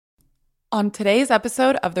On today's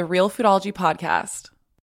episode of the Real Foodology podcast.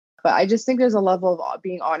 But I just think there's a level of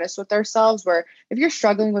being honest with ourselves where if you're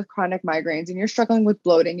struggling with chronic migraines and you're struggling with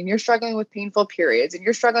bloating and you're struggling with painful periods and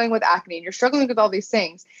you're struggling with acne and you're struggling with all these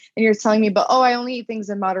things and you're telling me, but I only eat things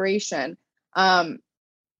in moderation.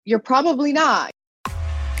 You're probably not.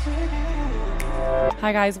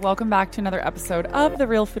 Hi guys, welcome back to another episode of the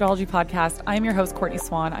Real Foodology podcast. I am your host, Courtney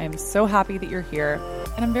Swan. I am so happy that you're here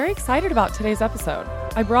and I'm very excited about today's episode.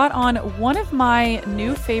 I brought on one of my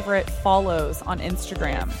new favorite follows on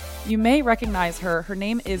Instagram. You may recognize her. Her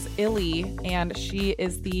name is HealthIllie, and she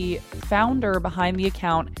is the founder behind the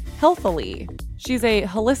account HealthIllie. She's a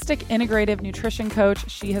holistic integrative nutrition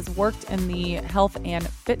coach. She has worked in the health and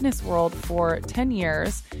fitness world for 10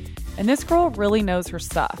 years, and this girl really knows her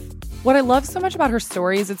stuff. What I love so much about her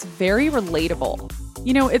story is it's very relatable.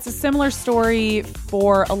 You know, it's a similar story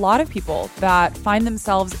for a lot of people that find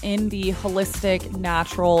themselves in the holistic,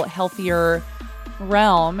 natural, healthier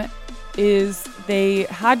realm. Is they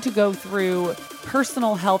had to go through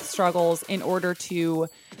personal health struggles in order to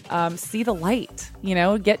see the light, you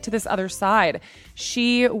know, get to this other side.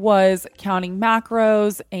 She was counting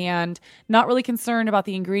macros and not really concerned about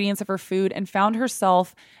the ingredients of her food and found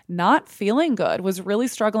herself not feeling good, was really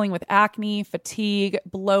struggling with acne, fatigue,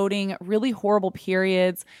 bloating, really horrible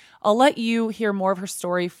periods. I'll let you hear more of her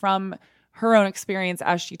story from her own experience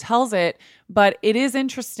as she tells it, but it is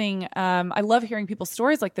interesting. I love hearing people's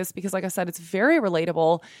stories like this because, like I said, it's very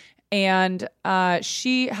relatable. And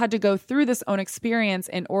she had to go through this own experience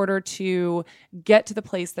in order to get to the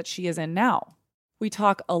place that she is in now. We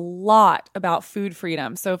talk a lot about food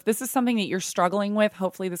freedom. So if this is something that you're struggling with,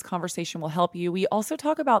 hopefully this conversation will help you. We also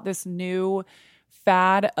talk about this new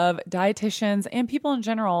fad of dietitians and people in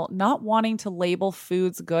general not wanting to label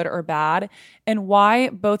foods good or bad, and why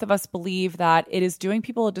both of us believe that it is doing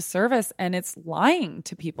people a disservice and it's lying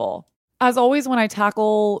to people. As always, when I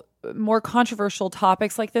tackle more controversial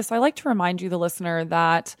topics like this, I like to remind you, the listener,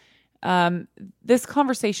 that this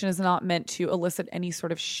conversation is not meant to elicit any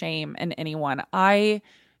sort of shame in anyone. I'm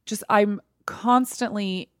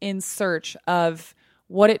constantly in search of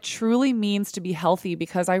what it truly means to be healthy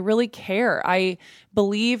because I really care. I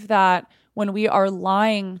believe that when we are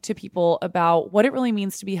lying to people about what it really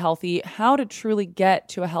means to be healthy, how to truly get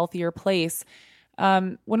to a healthier place,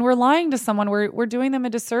 when we're lying to someone, we're doing them a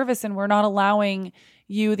disservice and we're not allowing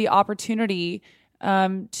you the opportunity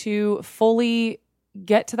to fully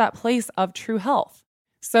get to that place of true health.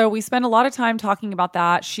 So we spend a lot of time talking about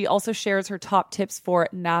that. She also shares her top tips for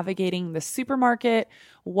navigating the supermarket.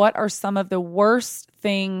 What are some of the worst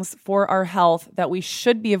things for our health that we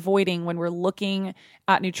should be avoiding when we're looking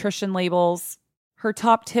at nutrition labels? Her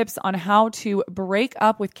top tips on how to break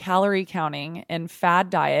up with calorie counting and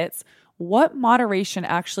fad diets. What moderation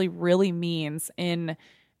actually really means in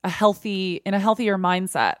a healthier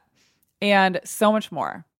mindset, and so much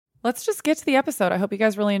more. Let's just get to the episode. I hope you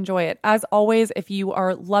guys really enjoy it. As always, if you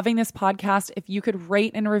are loving this podcast, if you could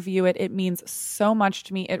rate and review it, it means so much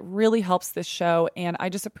to me. It really helps this show, and I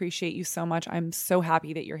just appreciate you so much. I'm so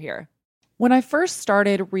happy that you're here. When I first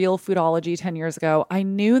started Real Foodology 10 years ago, I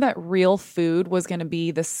knew that real food was going to be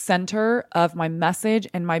the center of my message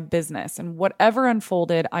and my business. And whatever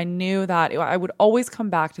unfolded, I knew that I would always come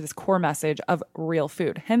back to this core message of real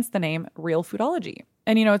food, hence the name Real Foodology.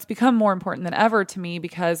 And, you know, it's become more important than ever to me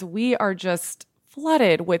because we are just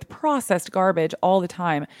flooded with processed garbage all the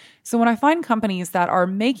time. So when I find companies that are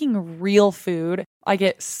making real food, I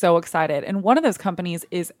get so excited. And one of those companies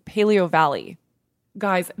is Paleo Valley.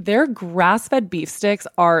 Guys, their grass-fed beef sticks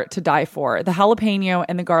are to die for. The jalapeno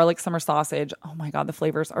and the garlic summer sausage, oh my God, the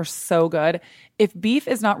flavors are so good. If beef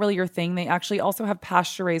is not really your thing, they actually also have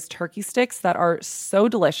pasture-raised turkey sticks that are so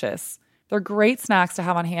delicious. They're great snacks to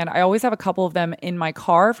have on hand. I always have a couple of them in my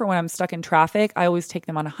car for when I'm stuck in traffic. I always take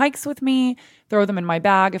them on hikes with me, throw them in my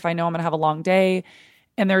bag if I know I'm going to have a long day.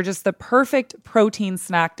 And they're just the perfect protein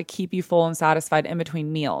snack to keep you full and satisfied in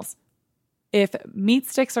between meals. If meat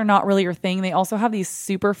sticks are not really your thing, they also have these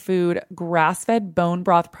superfood grass-fed bone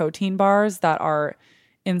broth protein bars that are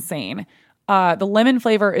insane. The lemon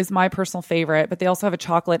flavor is my personal favorite, but they also have a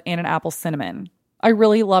chocolate and an apple cinnamon. I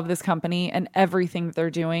really love this company and everything that they're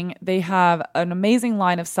doing. They have an amazing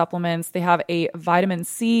line of supplements. They have a vitamin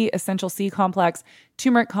C, essential C complex,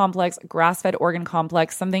 turmeric complex, grass-fed organ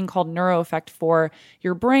complex, something called Neuro Effect for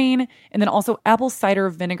your brain, and then also apple cider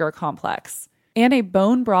vinegar complex, and a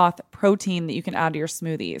bone broth protein that you can add to your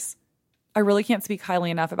smoothies. I really can't speak highly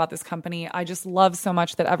enough about this company. I just love so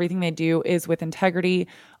much that everything they do is with integrity.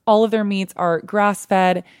 All of their meats are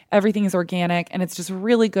grass-fed, everything is organic, and it's just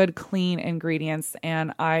really good, clean ingredients,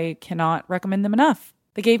 and I cannot recommend them enough.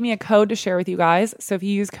 They gave me a code to share with you guys. So if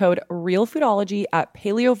you use code REALFoodology at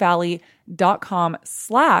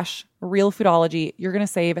paleovalley.com/RealFoodology, you're going to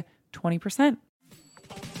save 20%.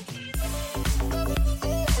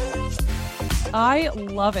 I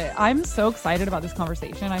love it. I'm so excited about this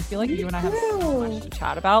conversation. I feel like you and I have so much to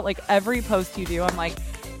chat about. Like every post you do, I'm like,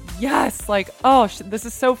 yes, like, oh, this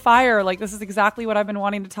is so fire. Like this is exactly what I've been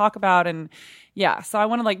wanting to talk about. And yeah, so I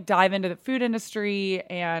want to like dive into the food industry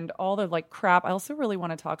and all the like crap. I also really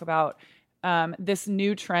want to talk about this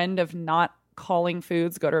new trend of not calling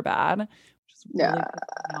foods good or bad. Which is really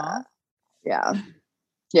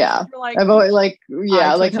Yeah. Like, I've always like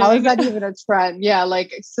how is that even a trend? Yeah,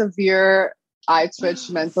 like severe eye twitch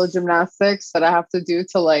mental gymnastics that I have to do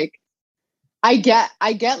to like I get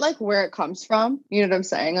like where it comes from. You know what I'm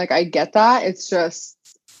saying? Like I get that. It's just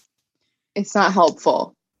it's not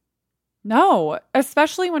helpful. No,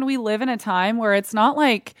 especially when we live in a time where it's not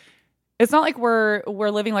like we're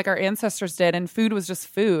living like our ancestors did and food was just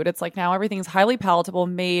food. It's like now everything's highly palatable,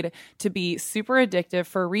 made to be super addictive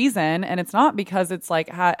for a reason. And it's not because it's like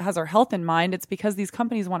has our health in mind. It's because these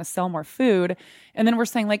companies want to sell more food. And then we're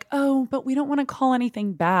saying like, oh, but we don't want to call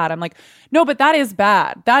anything bad. I'm like, no, but that is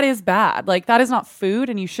bad. That is bad. Like that is not food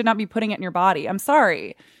and you should not be putting it in your body. I'm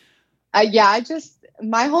sorry.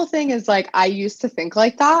 My whole thing is like, I used to think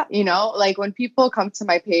like that, you know, like when people come to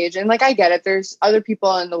my page and like, I get it. There's other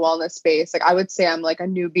people in the wellness space. Like I would say I'm like a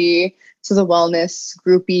newbie to the wellness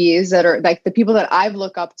groupies that are like the people that I've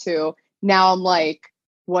looked up to. Now I'm like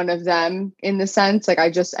one of them in the sense, like I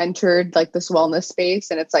just entered like this wellness space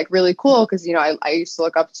and it's like really cool. Cause you know, I used to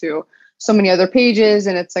look up to so many other pages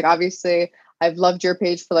and it's like, obviously I've loved your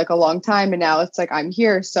page for like a long time and now it's like, I'm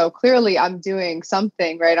here. So clearly I'm doing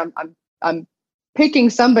something, right? I'm picking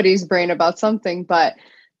somebody's brain about something, but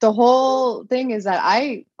the whole thing is that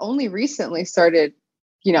I only recently started,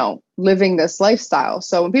 you know, living this lifestyle.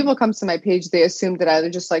 So when people come to my page, they assume that I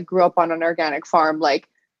just like grew up on an organic farm, like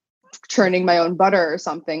churning my own butter or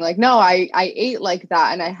something. Like, no, I ate like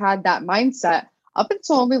that. And I had that mindset up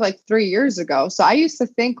until only like 3 years ago. So I used to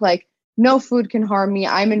think like, no food can harm me.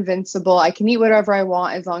 I'm invincible. I can eat whatever I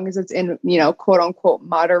want as long as it's in, you know, quote unquote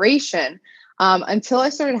moderation. Until I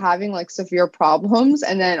started having like severe problems.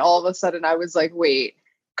 And then all of a sudden I was like, wait,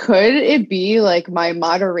 could it be like my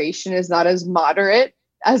moderation is not as moderate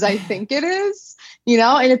as I think it is? You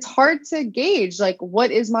know, and it's hard to gauge like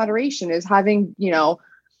what is moderation? Is having, you know,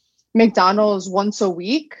 McDonald's once a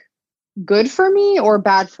week good for me or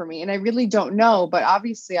bad for me? And I really don't know. But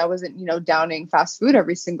obviously I wasn't, you know, downing fast food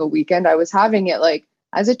every single weekend. I was having it like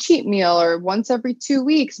as a cheat meal or once every 2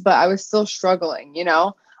 weeks, but I was still struggling, you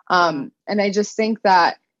know? And I just think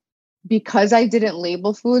that because I didn't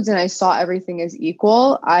label foods and I saw everything as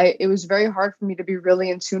equal, it was very hard for me to be really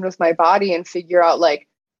in tune with my body and figure out like,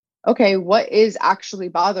 okay, what is actually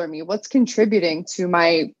bothering me? What's contributing to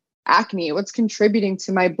my acne? What's contributing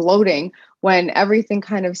to my bloating when everything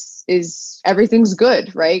kind of everything's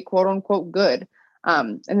good, right? Quote unquote good.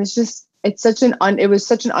 And it was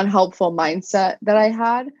such an unhelpful mindset that I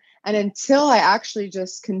had. And until I actually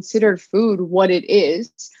just considered food what it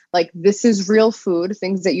is, like this is real food,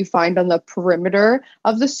 things that you find on the perimeter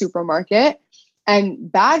of the supermarket.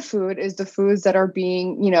 And bad food is the foods that are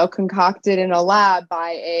being, you know, concocted in a lab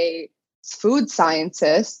by a food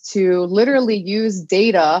scientist to literally use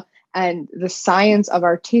data and the science of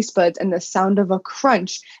our taste buds and the sound of a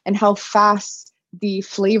crunch and how fast the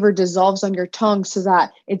flavor dissolves on your tongue so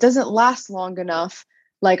that it doesn't last long enough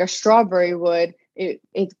like a strawberry would.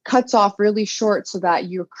 It cuts off really short so that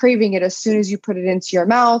you're craving it as soon as you put it into your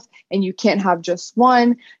mouth and you can't have just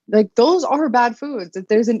one. Like those are bad foods.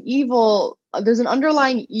 There's an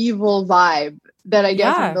underlying evil vibe that I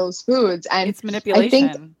get from those foods. And it's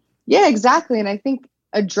manipulation. Yeah, exactly. And I think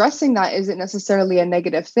addressing that isn't necessarily a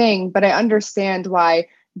negative thing, but I understand why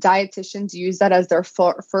dietitians use that as their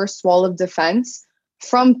first wall of defense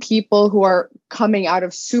from people who are coming out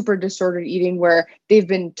of super disordered eating where they've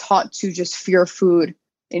been taught to just fear food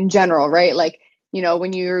in general, right? Like, you know,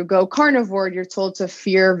 when you go carnivore, you're told to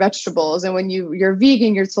fear vegetables. And when you're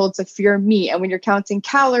vegan, you're told to fear meat. And when you're counting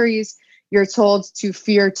calories, you're told to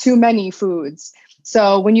fear too many foods.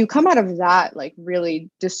 So when you come out of that, like really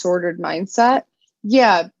disordered mindset,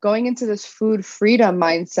 yeah, going into this food freedom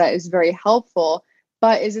mindset is very helpful,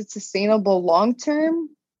 but is it sustainable long-term?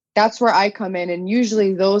 That's where I come in. And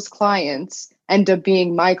usually those clients end up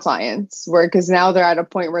being my clients because now they're at a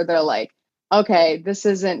point where they're like, okay, this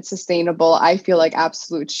isn't sustainable. I feel like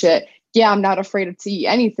absolute shit. Yeah, I'm not afraid to eat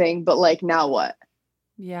anything, but like now what?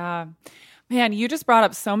 Yeah. Man, you just brought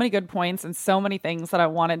up so many good points and so many things that I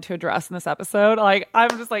wanted to address in this episode. Like, I'm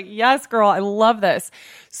just like, yes, girl, I love this.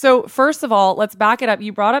 So, first of all, let's back it up.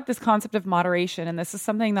 You brought up this concept of moderation, and this is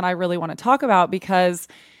something that I really want to talk about because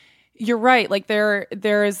you're right. Like,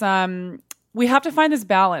 there's we have to find this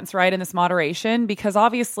balance, right, in this moderation, because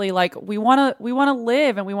obviously, like, we want to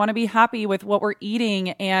live and we want to be happy with what we're eating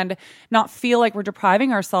and not feel like we're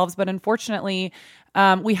depriving ourselves. But unfortunately,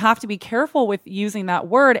 we have to be careful with using that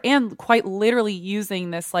word and quite literally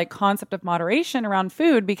using this like concept of moderation around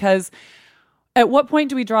food, because at what point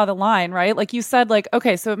do we draw the line, right? Like you said, like,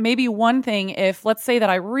 okay, so it may be one thing if, let's say that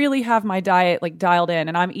I really have my diet like dialed in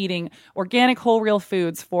and I'm eating organic whole real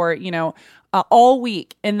foods for, all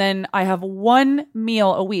week. And then I have one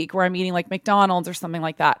meal a week where I'm eating like McDonald's or something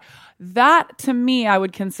like that. That to me, I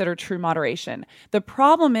would consider true moderation. The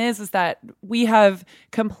problem is that we have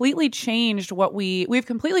completely changed we've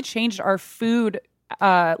completely changed our food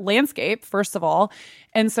landscape, first of all.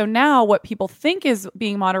 And so now what people think is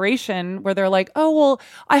being moderation, where they're like, oh, well,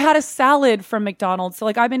 I had a salad from McDonald's. So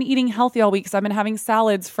like I've been eating healthy all week because I've been having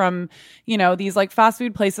salads from, these like fast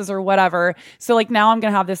food places or whatever. So like now I'm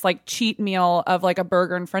going to have this like cheat meal of like a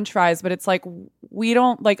burger and French fries. But it's like,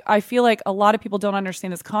 I feel like a lot of people don't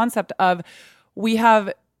understand this concept of we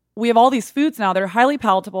have all these foods now that are highly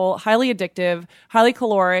palatable, highly addictive, highly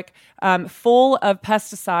caloric, full of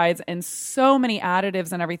pesticides and so many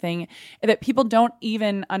additives and everything that people don't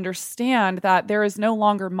even understand that there is no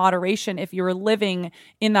longer moderation if you're living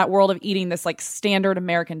in that world of eating this like standard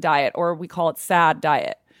American diet, or we call it SAD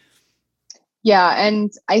diet. Yeah,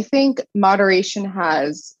 and I think moderation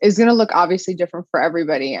is going to look obviously different for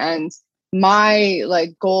everybody. And my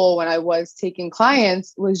like goal when I was taking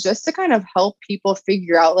clients was just to kind of help people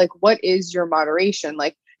figure out like, what is your moderation?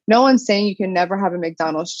 Like, no one's saying you can never have a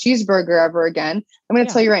McDonald's cheeseburger ever again. I'm going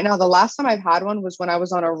to tell you right now, the last time I've had one was when I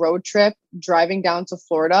was on a road trip driving down to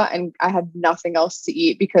Florida, and I had nothing else to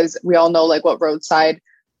eat because we all know like what roadside,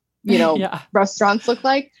 restaurants look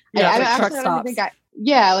like. Yeah, I like actually truck don't stops. think like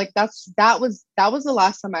that was the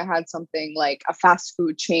last time I had something like a fast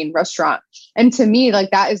food chain restaurant. And to me,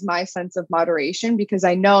 like that is my sense of moderation, because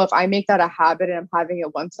I know if I make that a habit and I'm having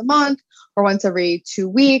it once a month or once every 2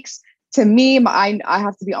 weeks, to me, I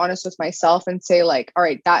have to be honest with myself and say like, all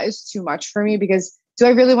right, that is too much for me, because do I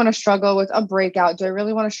really want to struggle with a breakout? Do I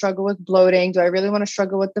really want to struggle with bloating? Do I really want to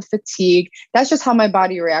struggle with the fatigue? That's just how my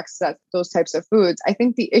body reacts to those types of foods. I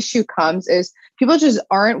think the issue comes is people just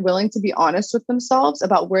aren't willing to be honest with themselves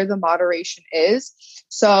about where the moderation is.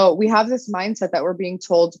 So we have this mindset that we're being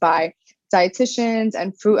told by dietitians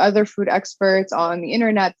and other food experts on the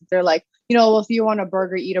internet. They're like, well, if you want a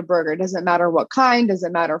burger, eat a burger. It doesn't matter what kind,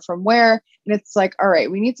 doesn't matter from where. And it's like, all right,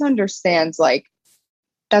 we need to understand like,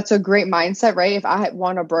 that's a great mindset, right? If I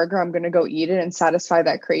want a burger, I'm going to go eat it and satisfy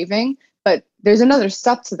that craving. But there's another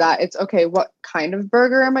step to that. It's okay, what kind of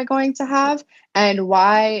burger am I going to have? And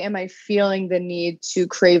why am I feeling the need to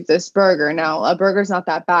crave this burger? Now, a burger's not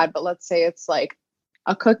that bad, but let's say it's like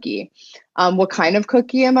a cookie. What kind of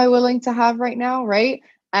cookie am I willing to have right now, right?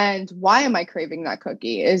 And why am I craving that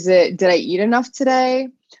cookie? Did I eat enough today?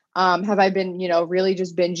 Have I been, really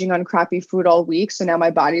just binging on crappy food all week? So now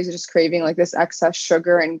my body's just craving like this excess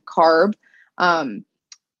sugar and carb.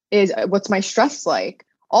 What's my stress like?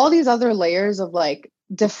 All these other layers of like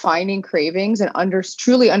defining cravings and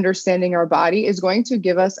truly understanding our body is going to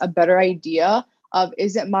give us a better idea of,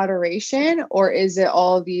 is it moderation or is it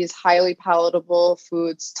all these highly palatable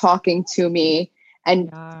foods talking to me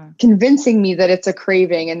and convincing me that it's a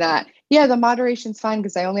craving, and that, the moderation's fine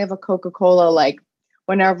because I only have a Coca-Cola like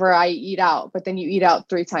whenever I eat out, but then you eat out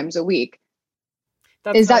 3 times a week.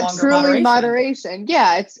 Is that truly moderation?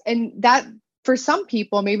 Yeah, and that for some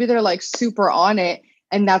people, maybe they're like super on it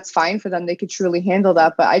and that's fine for them. They could truly handle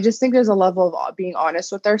that. But I just think there's a level of being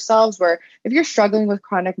honest with ourselves where if you're struggling with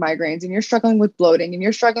chronic migraines and you're struggling with bloating and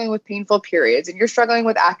you're struggling with painful periods and you're struggling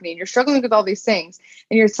with acne and you're struggling with all these things,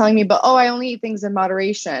 and you're telling me, but I only eat things in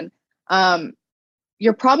moderation.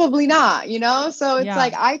 You're probably not, So it's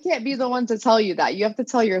like, I can't be the one to tell you that. You have to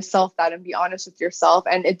tell yourself that and be honest with yourself.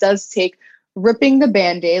 And it does take ripping the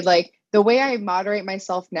Band-Aid. Like the way I moderate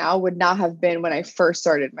myself now would not have been when I first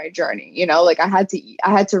started my journey. Like I had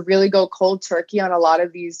to really go cold turkey on a lot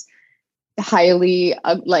of these highly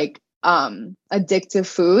addictive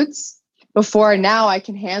foods before now I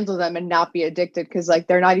can handle them and not be addicted. Cause like,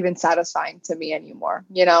 they're not even satisfying to me anymore,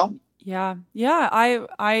 Yeah.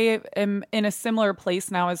 I am in a similar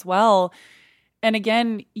place now as well. And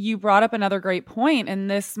again, you brought up another great point, and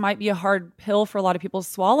this might be a hard pill for a lot of people to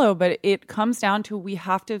swallow, but it comes down to we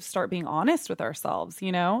have to start being honest with ourselves,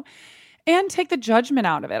 and take the judgment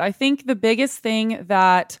out of it. I think the biggest thing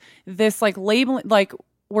that this like labeling, like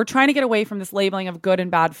we're trying to get away from this labeling of good and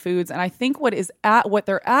bad foods. And I think what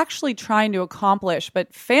they're actually trying to accomplish,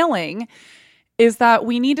 but failing, is that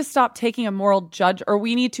we need to stop taking a moral judge, or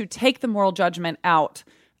we need to take the moral judgment out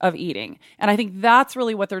of eating. And I think that's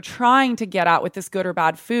really what they're trying to get at with this good or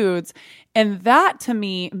bad foods. And that to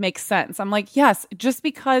me makes sense. I'm like, yes, just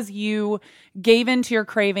because you gave in to your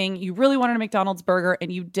craving, you really wanted a McDonald's burger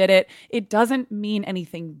and you did it, it doesn't mean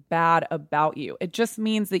anything bad about you. It just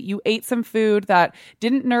means that you ate some food that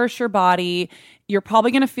didn't nourish your body. You're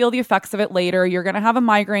probably going to feel the effects of it later. You're going to have a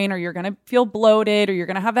migraine, or you're going to feel bloated, or you're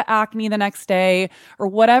going to have the acne the next day, or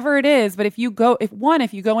whatever it is. But if you go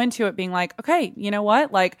into it being like, okay, you know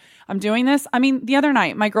what? Like, I'm doing this. I mean, the other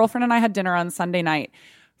night, my girlfriend and I had dinner on Sunday night.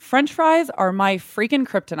 French fries are my freaking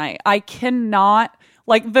kryptonite. I cannot,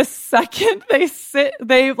 like, the second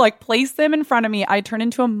they like place them in front of me, I turn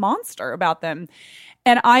into a monster about them.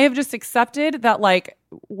 And I have just accepted that, like,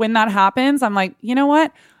 when that happens, I'm like, you know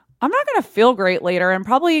what? I'm not going to feel great later. I'm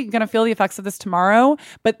probably going to feel the effects of this tomorrow,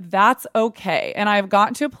 but that's okay. And I've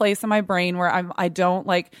gotten to a place in my brain where I don't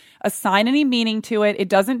like assign any meaning to it. It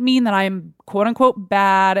doesn't mean that I'm quote unquote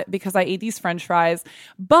bad because I ate these French fries,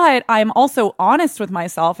 but I'm also honest with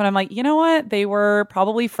myself. And I'm like, you know what? They were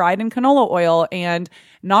probably fried in canola oil and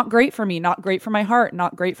not great for me, not great for my heart,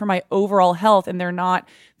 not great for my overall health. And they're not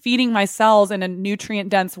feeding my cells in a nutrient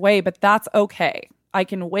dense way, but that's okay. I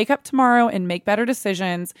can wake up tomorrow and make better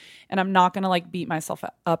decisions, and I'm not going to like beat myself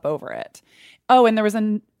up over it. Oh, and there was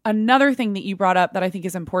another thing that you brought up that I think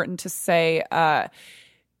is important to say.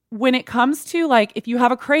 When it comes to like, if you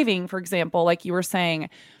have a craving, for example, like you were saying,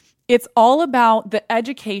 it's all about the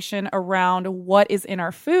education around what is in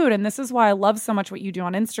our food. And this is why I love so much what you do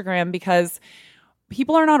on Instagram, because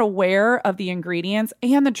people are not aware of the ingredients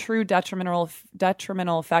and the true detrimental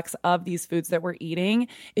effects of these foods that we're eating.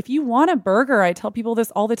 If you want a burger, I tell people this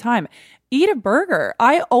all the time, eat a burger.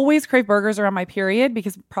 I always crave burgers around my period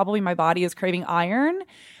because probably my body is craving iron.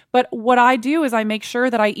 But what I do is I make sure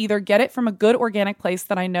that I either get it from a good organic place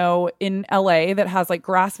that I know in LA that has like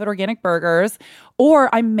grass-fed organic burgers,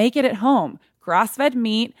 or I make it at home. Grass-fed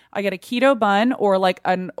meat, I get a keto bun or like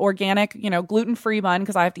an organic, gluten-free bun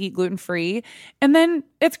because I have to eat gluten-free. And then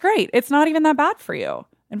it's great. It's not even that bad for you.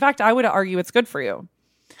 In fact, I would argue it's good for you.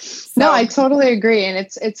 So, no, I totally agree. And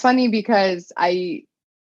it's funny because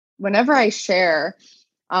whenever I share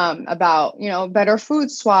about, better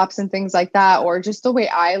food swaps and things like that, or just the way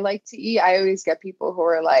I like to eat, I always get people who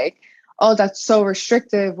are like, oh, that's so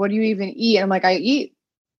restrictive. What do you even eat? And I'm like, I eat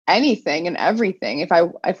anything and everything. If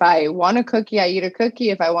I want a cookie, I eat a cookie.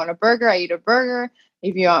 If I want a burger, I eat a burger.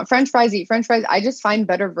 If you want French fries, eat French fries. I just find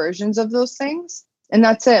better versions of those things. And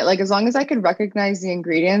that's it. Like, as long as I could recognize the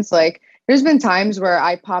ingredients, like there's been times where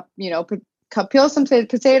I pop, peel some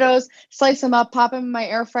potatoes, slice them up, pop them in my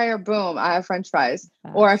air fryer, boom, I have French fries.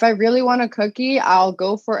 Or if I really want a cookie, I'll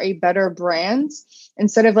go for a better brand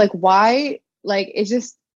instead of like, why, like,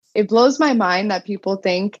 it blows my mind that people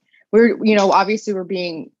think obviously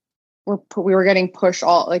we were getting pushed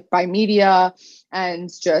all like by media and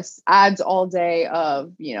just ads all day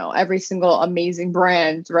of, every single amazing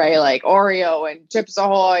brand, right? Like Oreo and Chips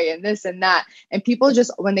Ahoy and this and that. And people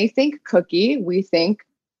just, when they think cookie, we think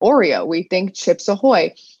Oreo, we think Chips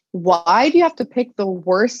Ahoy. Why do you have to pick the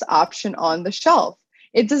worst option on the shelf?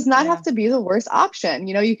 It does not have to be the worst option.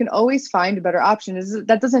 You can always find a better option.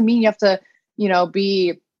 That doesn't mean you have to,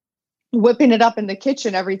 be whipping it up in the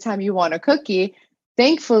kitchen every time you want a cookie.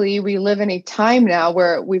 Thankfully, we live in a time now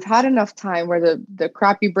where we've had enough time where the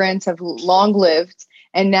crappy brands have long lived.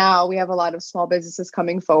 And now we have a lot of small businesses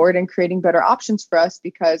coming forward and creating better options for us,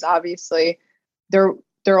 because obviously there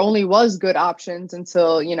only was good options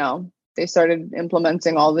until, they started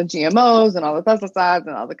implementing all the GMOs and all the pesticides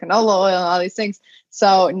and all the canola oil and all these things.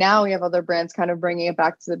 So now we have other brands kind of bringing it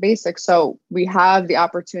back to the basics. So we have the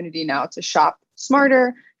opportunity now to shop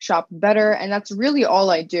smarter, shop better. And that's really all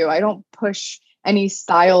I do. I don't push any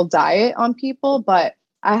style diet on people, but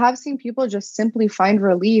I have seen people just simply find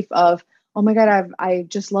relief of, oh my God, I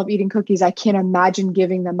just love eating cookies. I can't imagine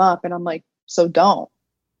giving them up. And I'm like, so don't.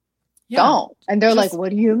 And they're like, what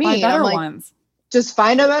do you mean? Better I'm like, ones. Just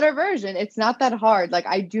find a better version. It's not that hard. Like,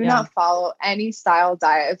 I do not follow any style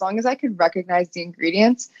diet. As long as I could recognize the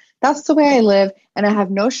ingredients, that's the way I live. And I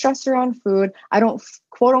have no stress around food. I don't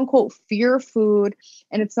quote unquote fear food.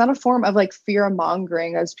 And it's not a form of like fear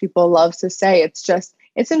mongering, as people love to say. It's just,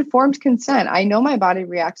 It's informed consent. I know my body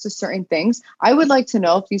reacts to certain things. I would like to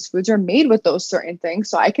know if these foods are made with those certain things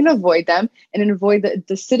so I can avoid them and avoid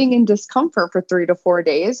the sitting in discomfort for 3 to 4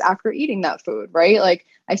 days after eating that food, right? Like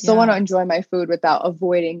I still want Yeah. to enjoy my food without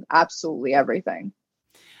avoiding absolutely everything.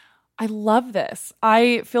 I love this.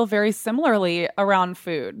 I feel very similarly around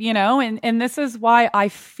food, and this is why I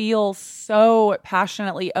feel so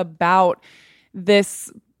passionately about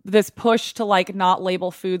this push to like not label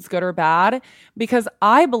foods good or bad, because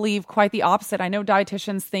I believe quite the opposite. I know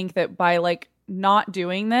dietitians think that by like not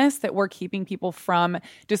doing this that we're keeping people from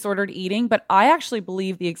disordered eating, but I actually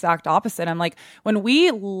believe the exact opposite. I'm like, when we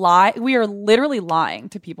lie, we are literally lying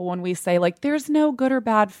to people when we say like there's no good or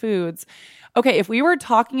bad foods. Okay, if we were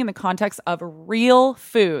talking in the context of real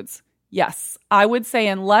foods, yes, I would say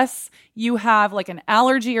unless you have like an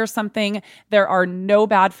allergy or something, there are no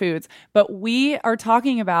bad foods. But we are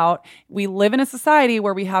talking about, we live in a society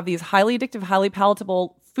where we have these highly addictive, highly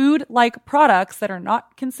palatable food-like products that are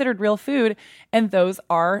not considered real food, and those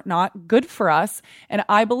are not good for us. And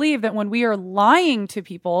I believe that when we are lying to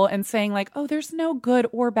people and saying like, oh, there's no good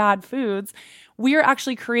or bad foods, we are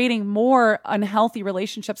actually creating more unhealthy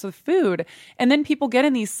relationships with food. And then people get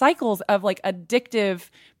in these cycles of like addictive,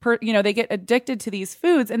 they get addicted to these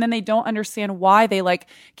foods, and then they don't understand why they like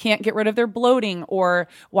can't get rid of their bloating, or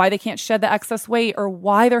why they can't shed the excess weight, or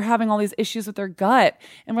why they're having all these issues with their gut.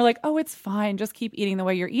 And we're like, oh, it's fine. Just keep eating the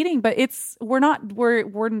way you're eating. But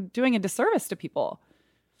we're doing a disservice to people.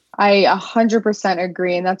 I 100%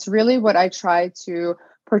 agree. And that's really what I try to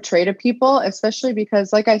portray to people, especially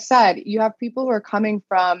because, like I said, you have people who are coming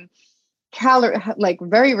from like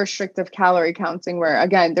very restrictive calorie counting, where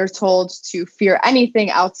again, they're told to fear anything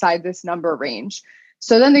outside this number range.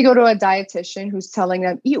 So then they go to a dietitian who's telling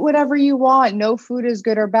them, eat whatever you want. No food is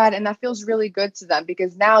good or bad. And that feels really good to them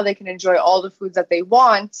because now they can enjoy all the foods that they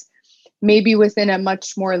want, maybe within a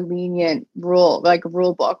much more lenient rule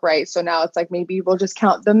book, right? So now it's like, maybe we'll just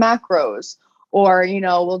count the macros, or,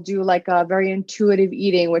 we'll do like a very intuitive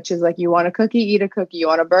eating, which is like, you want a cookie, eat a cookie. You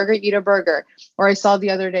want a burger, eat a burger. Or I saw the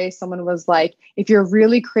other day, someone was like, if you're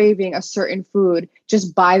really craving a certain food,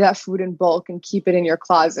 just buy that food in bulk and keep it in your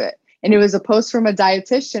closet. And it was a post from a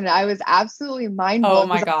dietitian. I was absolutely mind blown. Oh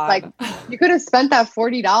my God. Like, you could have spent that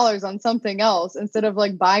 $40 on something else instead of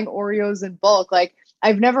like buying Oreos in bulk. Like,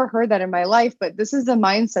 I've never heard that in my life, but this is a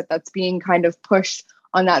mindset that's being kind of pushed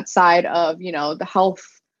on that side of, the health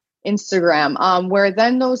Instagram, where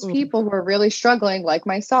then those people who are really struggling, like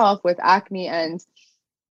myself, with acne and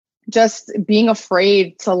just being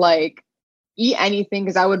afraid to like eat anything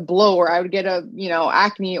because I would blow, or I would get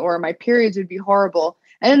acne, or my periods would be horrible.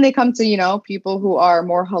 And then they come to, people who are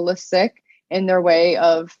more holistic in their way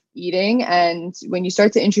of eating. And when you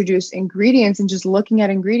start to introduce ingredients and just looking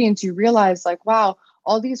at ingredients, you realize like, wow,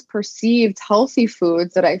 all these perceived healthy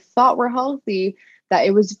foods that I thought were healthy, that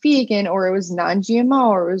it was vegan, or it was non-GMO,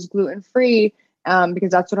 or it was gluten-free,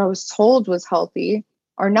 because that's what I was told was healthy,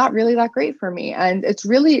 are not really that great for me. And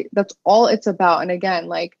that's all it's about. And again,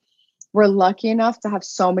 like, we're lucky enough to have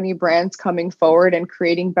so many brands coming forward and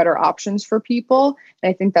creating better options for people. And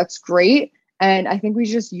I think that's great. And I think we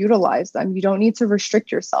just utilize them. You don't need to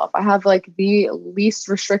restrict yourself. I have like the least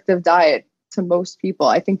restrictive diet to most people.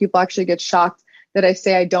 I think people actually get shocked that I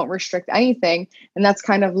say I don't restrict anything. And that's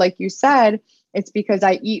kind of like you said, it's because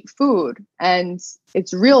I eat food and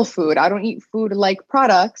it's real food. I don't eat food like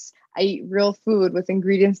products. I eat real food with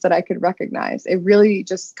ingredients that I could recognize. It really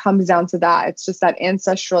just comes down to that. It's just that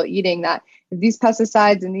ancestral eating, that if these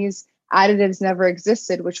pesticides and these additives never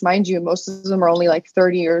existed, which mind you, most of them are only like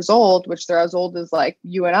 30 years old, which they're as old as like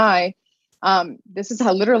you and I. This is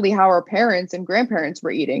literally how our parents and grandparents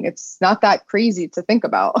were eating. It's not that crazy to think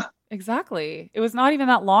about. Exactly. It was not even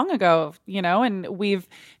that long ago, and we've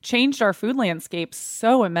changed our food landscape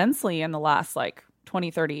so immensely in the last like 20,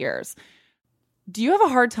 30 years. Do you have a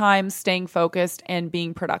hard time staying focused and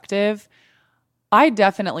being productive? I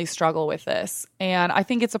definitely struggle with this. And I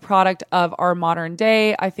think it's a product of our modern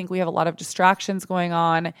day. I think we have a lot of distractions going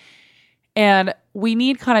on. And we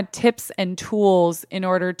need kind of tips and tools in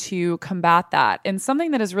order to combat that. And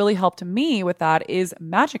something that has really helped me with that is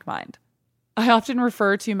Magic Mind. I often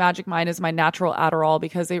refer to Magic Mind as my natural Adderall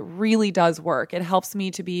because it really does work. It helps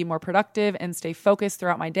me to be more productive and stay focused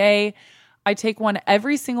throughout my day. I take one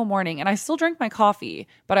every single morning, and I still drink my coffee,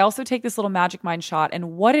 but I also take this little Magic Mind shot.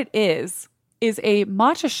 And what it is a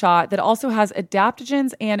matcha shot that also has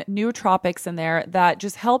adaptogens and nootropics in there that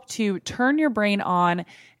just help to turn your brain on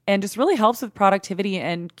and just really helps with productivity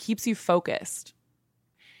and keeps you focused.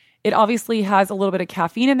 It obviously has a little bit of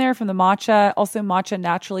caffeine in there from the matcha. Also, matcha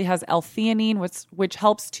naturally has L-theanine, which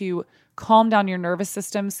helps to calm down your nervous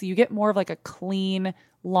system so you get more of like a clean,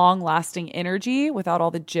 long-lasting energy without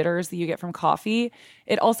all the jitters that you get from coffee.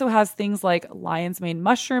 It also has things like lion's mane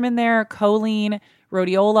mushroom in there, choline,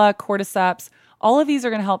 rhodiola, cordyceps. All of these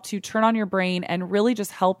are going to help to turn on your brain and really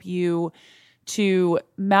just help you to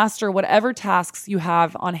master whatever tasks you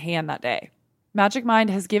have on hand that day. Magic Mind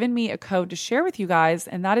has given me a code to share with you guys,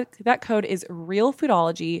 and that code is Real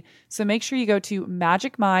Foodology. So make sure you go to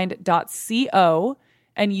magicmind.co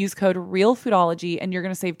and use code Real Foodology, and you're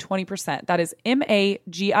going to save 20%. That is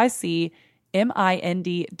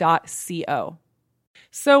magicmind.co.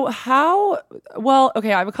 So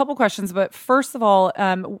okay, I have a couple questions, but first of all,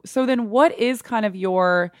 so then what is kind of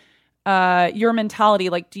your mentality?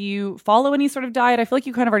 Like, do you follow any sort of diet? I feel like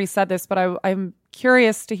you kind of already said this, but I'm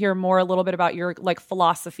curious to hear more a little bit about your like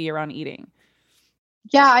philosophy around eating.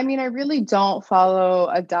 Yeah, I mean, I really don't follow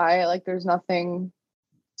a diet. Like, there's nothing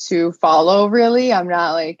to follow really. I'm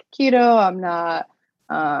not like keto. I'm not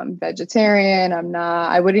vegetarian.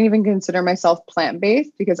 I wouldn't even consider myself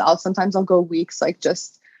plant-based because sometimes I'll go weeks like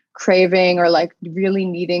just craving or like really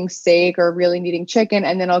needing steak or really needing chicken.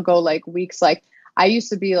 And then I'll go like weeks like I used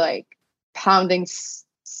to be like pounding,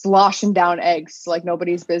 sloshing down eggs like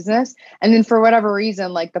nobody's business. And then for whatever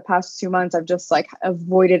reason, like the past 2 months, I've just like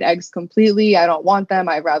avoided eggs completely. I don't want them.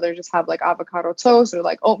 I'd rather just have like avocado toast or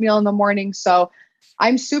like oatmeal in the morning. So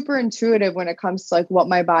I'm super intuitive when it comes to like what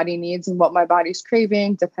my body needs and what my body's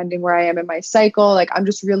craving, depending where I am in my cycle. Like I'm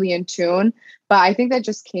just really in tune. But I think that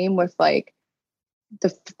just came with like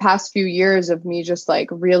the past few years of me just like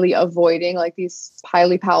really avoiding like these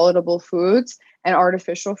highly palatable foods and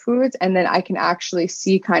artificial foods. And then I can actually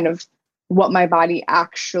see kind of what my body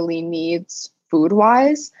actually needs food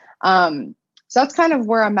wise. So that's kind of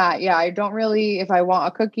where I'm at. Yeah, I don't really, if I want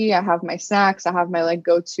a cookie, I have my snacks. I have my like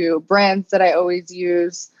go-to brands that I always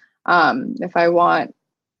use. If I want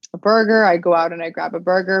a burger, I go out and I grab a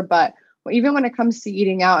burger. But even when it comes to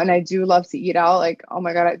eating out, and I do love to eat out, like, oh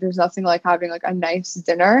my God, there's nothing like having like a nice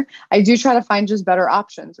dinner. I do try to find just better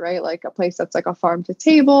options, right? Like a place that's like a farm to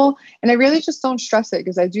table. And I really just don't stress it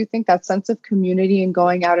because I do think that sense of community and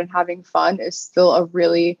going out and having fun is still a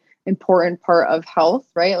really important part of health,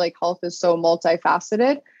 right? Like health is so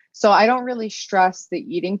multifaceted. So I don't really stress the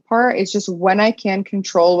eating part. It's just when I can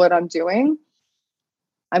control what I'm doing,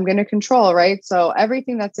 I'm going to control, right? So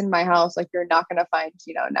everything that's in my house, like you're not going to find,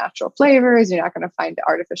 natural flavors. You're not going to find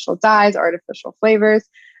artificial dyes, artificial flavors.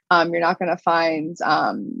 You're not going to find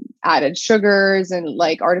added sugars and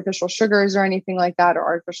like artificial sugars or anything like that, or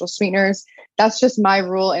artificial sweeteners. That's just my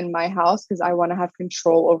rule in my house because I want to have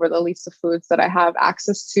control over the list of foods that I have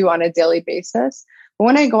access to on a daily basis. But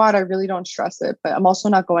when I go out, I really don't stress it, but I'm also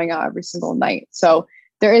not going out every single night. So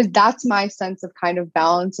that's my sense of kind of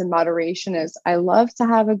balance and moderation is I love to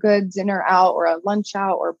have a good dinner out or a lunch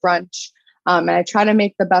out or brunch. And I try to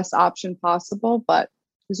make the best option possible, but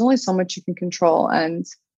there's only so much you can control. And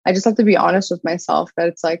I just have to be honest with myself that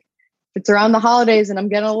it's like, if it's around the holidays and I'm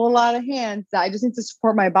getting a little out of hand, that I just need to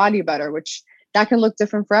support my body better, which that can look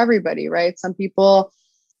different for everybody, right? Some people,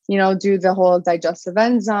 do the whole digestive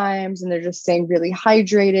enzymes and they're just staying really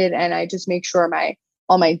hydrated. And I just make sure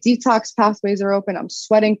all my detox pathways are open. I'm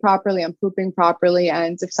sweating properly. I'm pooping properly.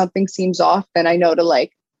 And if something seems off, then I know to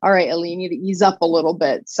like, all right, Ellie, you need to ease up a little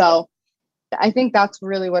bit. So I think that's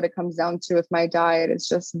really what it comes down to with my diet. It's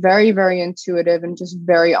just very, very intuitive and just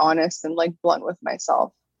very honest and like blunt with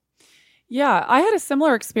myself. Yeah, I had a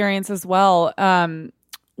similar experience as well.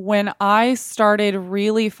 When I started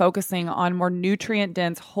really focusing on more nutrient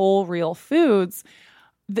dense, whole, real foods,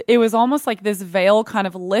 it was almost like this veil kind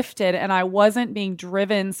of lifted and I wasn't being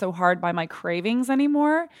driven so hard by my cravings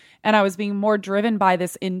anymore. And I was being more driven by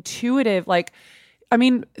this intuitive,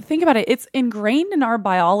 think about it. It's ingrained in our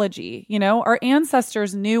biology. Our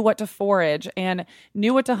ancestors knew what to forage and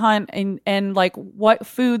knew what to hunt and like what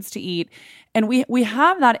foods to eat. And we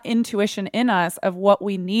have that intuition in us of what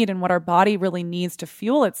we need and what our body really needs to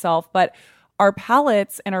fuel itself. But our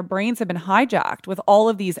palates and our brains have been hijacked with all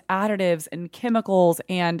of these additives and chemicals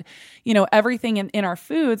and, everything in our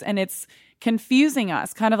foods. And it's confusing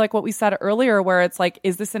us, kind of like what we said earlier, where it's like,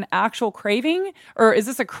 is this an actual craving or is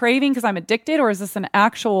this a craving because I'm addicted? Or is this an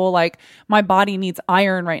actual, like, my body needs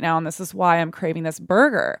iron right now and this is why I'm craving this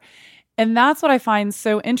burger? And that's what I find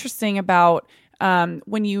so interesting about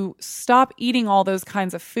when you stop eating all those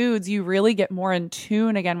kinds of foods, you really get more in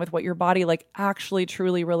tune again with what your body like actually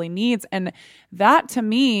truly really needs. And that to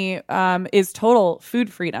me is total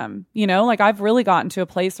food freedom. Like I've really gotten to a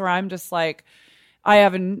place where I'm just like, I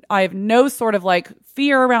have no sort of like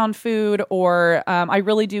fear around food, or I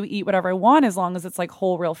really do eat whatever I want as long as it's like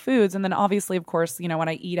whole real foods. And then obviously, of course, you know, when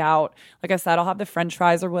I eat out, like I said, I'll have the French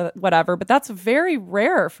fries or whatever, but that's very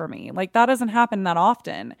rare for me. Like that doesn't happen that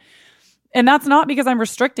often. And that's not because I'm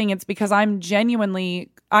restricting, it's because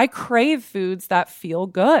I crave foods that feel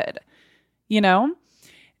good, you know?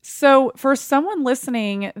 So for someone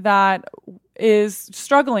listening that is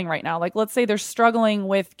struggling right now, like let's say they're struggling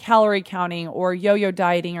with calorie counting or yo-yo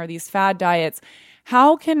dieting or these fad diets,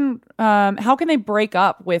 how can they break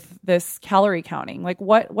up with this calorie counting? Like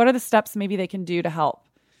what are the steps maybe they can do to help?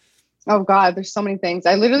 Oh God, there's so many things.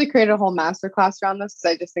 I literally created a whole masterclass around this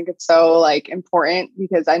because I just think it's so like important,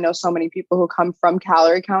 because I know so many people who come from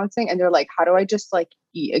calorie counting and they're like, how do I just like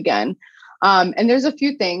eat again? And there's a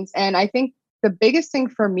few things. And I think the biggest thing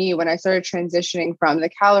for me when I started transitioning from the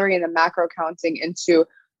calorie and the macro counting into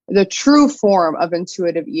the true form of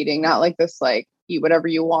intuitive eating, not like this like eat whatever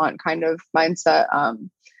you want kind of mindset,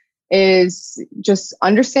 is just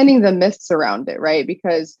understanding the myths around it, right?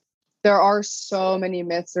 Because there are so many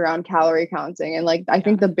myths around calorie counting. And like, I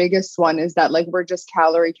think the biggest one is that like, we're just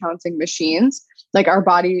calorie counting machines. Like our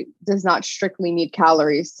body does not strictly need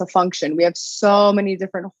calories to function. We have so many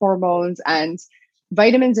different hormones and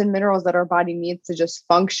vitamins and minerals that our body needs to just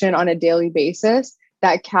function on a daily basis,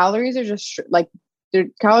 that calories are just like,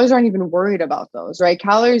 calories aren't even worried about those, right?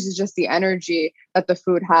 Calories is just the energy that the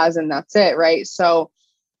food has, and that's it, right? So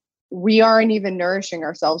we aren't even nourishing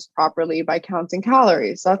ourselves properly by counting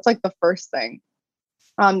calories. So that's like the first thing.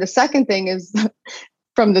 The second thing is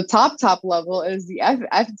from the top level is the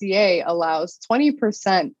FDA allows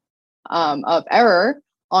 20% of error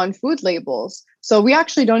on food labels. So we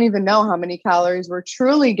actually don't even know how many calories we're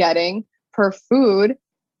truly getting per food,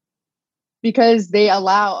 because they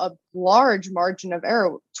allow a large margin of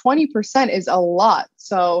error. 20% is a lot.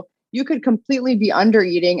 So you could completely be under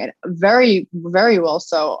eating and very, very well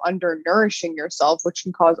so undernourishing yourself, which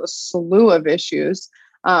can cause a slew of issues.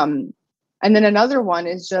 And then another one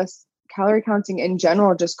is just calorie counting in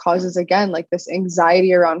general just causes, again, like this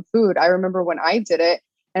anxiety around food. I remember when I did it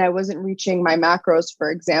and I wasn't reaching my macros, for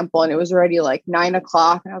example, and it was already like 9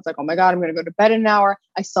 o'clock. And I was like, oh my God, I'm going to go to bed in an hour.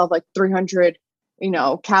 I still have like 300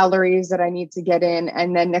 calories that I need to get in.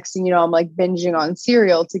 And then next thing you know, I'm like binging on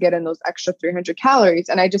cereal to get in those extra 300 calories.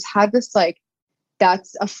 And I just had this like,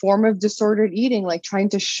 that's a form of disordered eating, like trying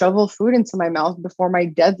to shovel food into my mouth before my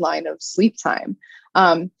deadline of sleep time.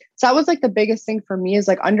 So that was like the biggest thing for me, is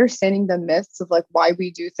like understanding the myths of like why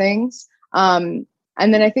we do things.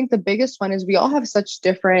 And then I think the biggest one is we all have such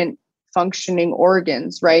different functioning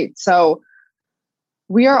organs, right? So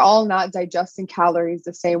we are all not digesting calories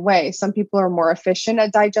the same way. Some people are more efficient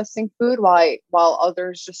at digesting food while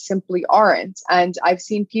others just simply aren't. And I've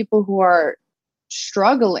seen people who are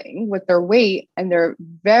struggling with their weight and they're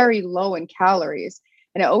very low in calories.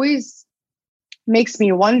 And it always makes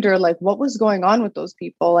me wonder, like, what was going on with those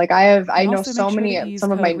people? Like I know so many,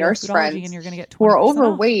 some of my nurse friends who are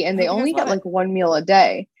overweight and they only get like one meal a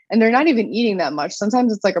day. And they're not even eating that much.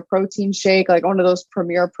 Sometimes it's like a protein shake, like one of those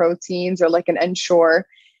Premier Proteins or like an Ensure.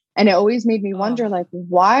 And it always made me wonder, like,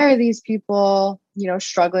 why are these people,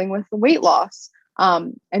 struggling with weight loss?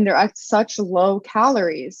 And they're at such low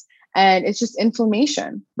calories. And it's just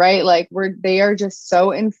inflammation, right? Like they are just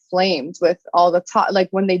so inflamed with all the like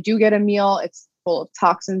when they do get a meal, it's full of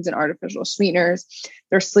toxins and artificial sweeteners.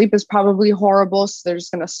 Their sleep is probably horrible. So they're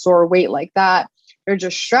just going to store weight like that. They're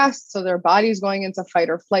just stressed. So their body's going into fight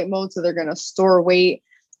or flight mode. So they're going to store weight.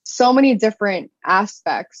 So many different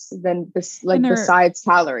aspects than this, like besides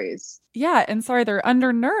calories. Yeah. And sorry, they're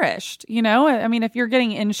undernourished. I mean, if you're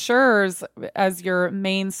getting Ensures as your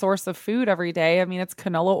main source of food every day, I mean, it's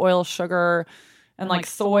canola oil, sugar, and like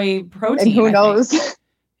soy protein. And who knows?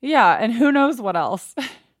 Yeah. And who knows what else?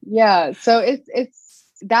 Yeah. So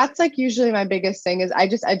that's like usually my biggest thing is I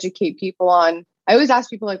just educate people on. I always ask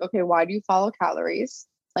people like, okay, why do you follow calories?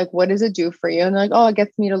 Like, what does it do for you? And they're like, oh, it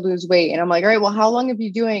gets me to lose weight. And I'm like, all right, well, how long have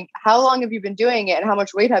you been doing it? And how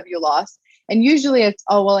much weight have you lost? And usually it's,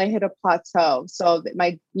 oh, well, I hit a plateau. So that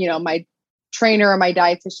my trainer or my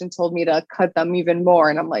dietitian told me to cut them even more.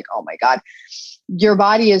 And I'm like, oh my God, your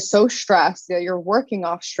body is so stressed that you're working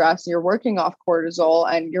off stress, you're working off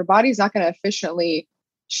cortisol, and your body's not going to efficiently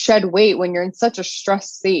shed weight when you're in such a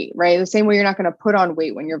stressed state, right? The same way you're not going to put on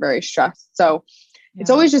weight when you're very stressed. So it's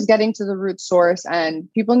always just getting to the root source, and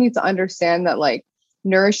people need to understand that like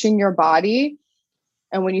nourishing your body.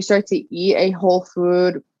 And when you start to eat a whole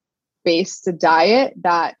food based diet,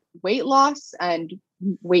 that weight loss and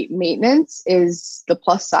weight maintenance is the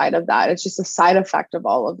plus side of that. It's just a side effect of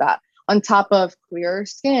all of that. On top of clearer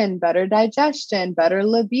skin, better digestion, better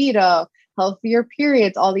libido, healthier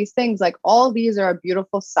periods, all these things. Like all these are a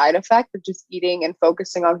beautiful side effect of just eating and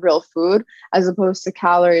focusing on real food as opposed to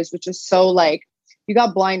calories, which is so like you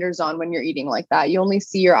got blinders on when you're eating like that. You only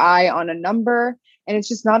see your eye on a number, and it's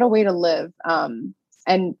just not a way to live.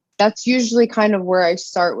 And that's usually kind of where I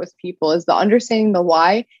start with people, is the understanding the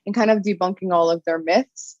why and kind of debunking all of their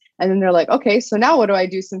myths. And then they're like, okay, so now what do I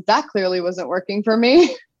do, since that clearly wasn't working for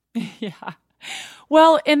me? Yeah.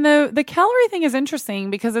 Well, and the calorie thing is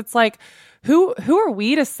interesting because it's like, who are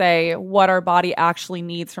we to say what our body actually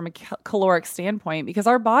needs from a caloric standpoint? Because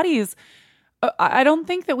our bodies, I don't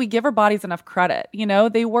think that we give our bodies enough credit. You know,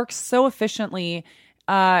 they work so efficiently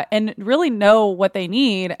and really know what they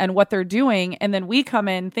need and what they're doing. And then we come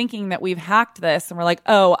in thinking that we've hacked this and we're like,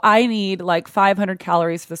 oh, I need like 500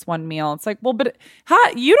 calories for this one meal. It's like, well, but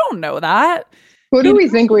how, you don't know that. Who do we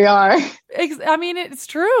think we are? I mean, it's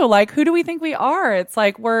true. Like, who do we think we are? It's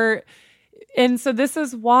like and so this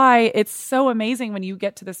is why it's so amazing when you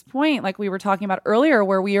get to this point, like we were talking about earlier,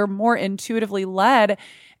 where we are more intuitively led.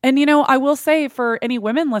 And, you know, I will say for any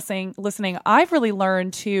women listening, I've really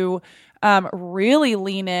learned to really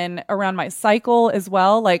lean in around my cycle as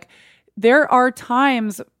well. Like there are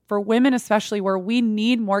times for women, especially, where we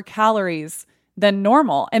need more calories than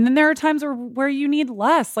normal. And then there are times where you need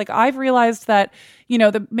less. Like I've realized that, you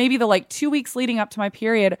know, maybe the like 2 weeks leading up to my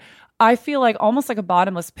period, I feel like almost like a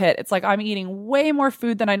bottomless pit. It's like I'm eating way more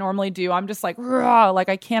food than I normally do. I'm just like, raw, like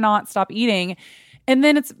I cannot stop eating. And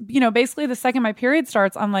then it's, you know, basically the second my period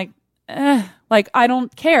starts, I'm like, like I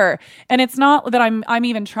don't care. And it's not that I'm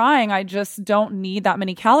even trying. I just don't need that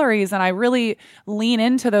many calories. And I really lean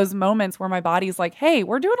into those moments where my body's like, hey,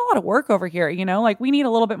 we're doing a lot of work over here. You know, like we need a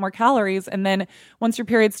little bit more calories. And then once your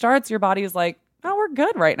period starts, your body's like, oh, we're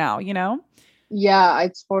good right now, you know? Yeah,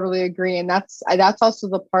 I totally agree. And that's also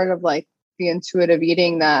the part of like the intuitive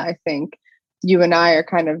eating that I think you and I are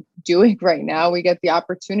kind of doing right now. We get the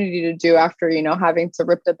opportunity to do after, you know, having to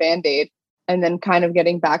rip the Band-Aid, and then kind of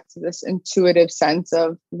getting back to this intuitive sense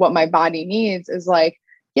of what my body needs is like,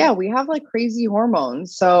 yeah, we have like crazy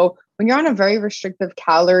hormones. So when you're on a very restrictive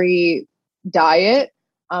calorie diet,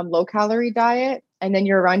 low calorie diet, and then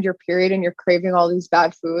you're around your period and you're craving all these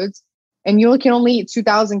bad foods, and you can only eat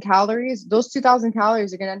 2,000 calories, those 2,000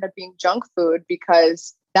 calories are going to end up being junk food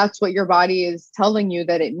because that's what your body is telling you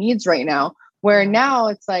that it needs right now. Where now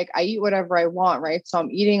it's like, I eat whatever I want, right? So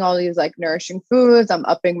I'm eating all these like nourishing foods. I'm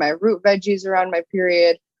upping my root veggies around my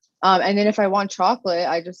period. And then if I want chocolate,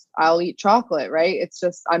 I'll eat chocolate, right? It's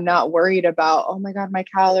just, I'm not worried about, oh my God, my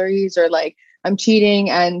calories, or like I'm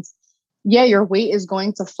cheating. And yeah, your weight is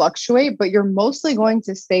going to fluctuate, but you're mostly going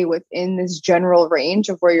to stay within this general range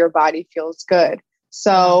of where your body feels good.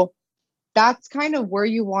 So that's kind of where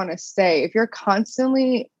you want to stay. If you're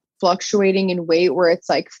constantly fluctuating in weight where it's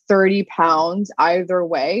like 30 pounds either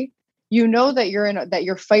way, you know that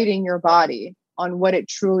you're fighting your body on what it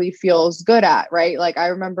truly feels good at, right? Like I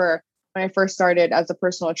remember when I first started as a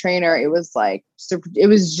personal trainer, it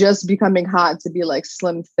was just becoming hot to be like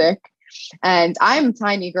slim thick. And I'm a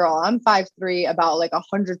tiny girl. I'm 5'3", about like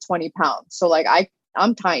 120 pounds. So like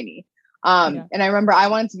I'm tiny. And I remember I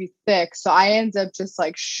wanted to be thick. So I ended up just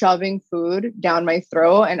like shoving food down my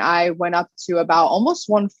throat. And I went up to about almost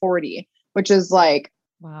 140, which is like,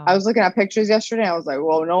 wow. I was looking at pictures yesterday. And I was like,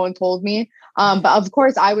 well, no one told me. But of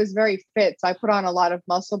course I was very fit. So I put on a lot of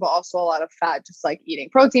muscle, but also a lot of fat, just like eating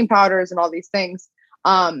protein powders and all these things.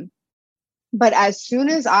 But as soon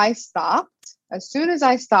as I stopped,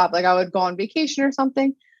 like I would go on vacation or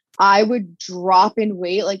something, I would drop in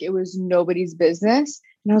weight like it was nobody's business.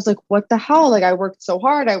 And I was like, what the hell? Like I worked so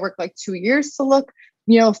hard. I worked like 2 years to look,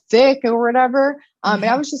 you know, thick or whatever. And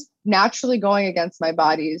I was just naturally going against my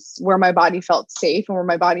body's, where my body felt safe and where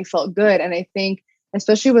my body felt good. And I think,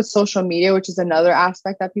 especially with social media, which is another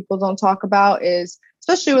aspect that people don't talk about, is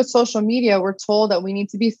especially with social media, we're told that we need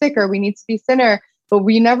to be thicker, we need to be thinner, but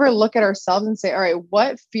we never look at ourselves and say, all right,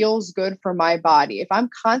 what feels good for my body? If I'm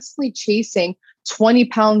constantly chasing 20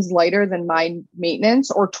 pounds lighter than my maintenance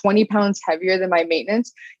or 20 pounds heavier than my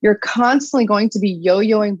maintenance, you're constantly going to be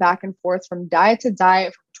yo-yoing back and forth from diet to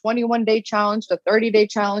diet, from 21-day challenge to 30-day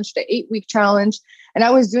challenge to 8-week challenge. And I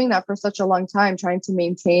was doing that for such a long time, trying to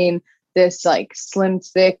maintain this like slim,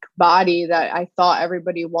 thick body that I thought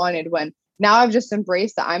everybody wanted, when now I've just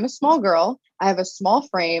embraced that I'm a small girl. I have a small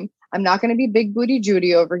frame. I'm not going to be big booty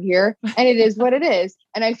Judy over here. And it is what it is.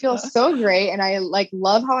 And I feel so great. And I like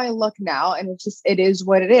love how I look now. And it is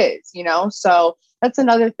what it is, you know? So that's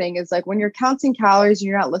another thing, is like when you're counting calories,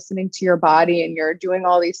 you're not listening to your body and you're doing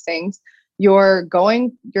all these things, you're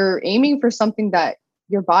aiming for something that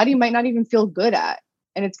your body might not even feel good at.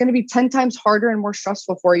 And it's going to be 10 times harder and more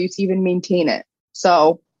stressful for you to even maintain it.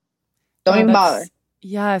 So Don't Oh, even bother.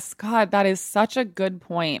 yes, God, that is such a good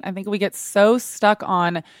point. I think we get so stuck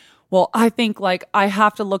on, well, I think like I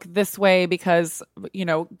have to look this way because,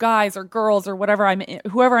 guys or girls or whoever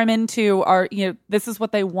I'm into are, this is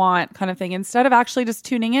what they want kind of thing, instead of actually just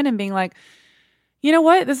tuning in and being like, you know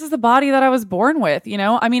what? This is the body that I was born with,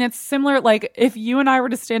 I mean, it's similar. Like if you and I were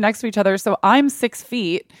to stand next to each other, so I'm 6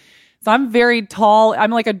 feet. So I'm very tall. I'm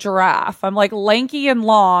like a giraffe. I'm like lanky and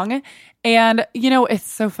long. And, it's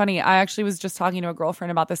so funny. I actually was just talking to a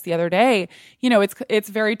girlfriend about this the other day. It's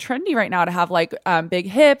very trendy right now to have like big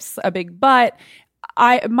hips, a big butt.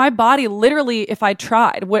 My body literally, if I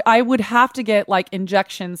tried, I would have to get like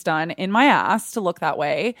injections done in my ass to look that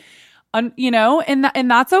way. And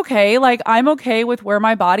that's okay. Like I'm okay with where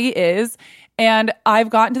my body is. And I've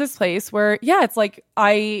gotten to this place where, yeah, it's like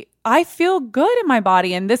I feel good in my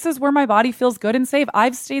body, and this is where my body feels good and safe.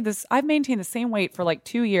 I've maintained the same weight for like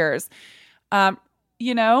 2 years. Um,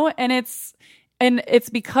 and it's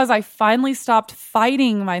because I finally stopped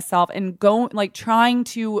fighting myself and trying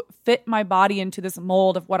to fit my body into this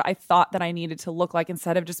mold of what I thought that I needed to look like,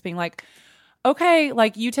 instead of just being like, okay,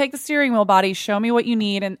 like you take the steering wheel, body, show me what you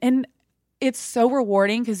need. And it's so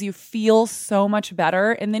rewarding because you feel so much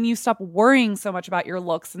better. And then you stop worrying so much about your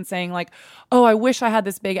looks and saying like, oh, I wish I had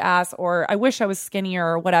this big ass, or I wish I was skinnier,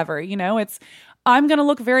 or whatever. I'm going to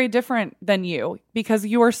look very different than you because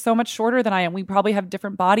you are so much shorter than I am. We probably have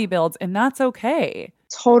different body builds, and that's okay.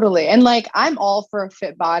 Totally. And like, I'm all for a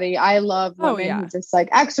fit body. I love women who just like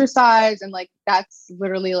exercise, and like, that's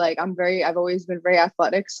literally like, I've always been very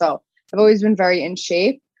athletic. So I've always been very in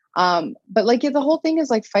shape. But like, yeah, the whole thing is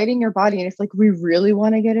like fighting your body. And if like, we really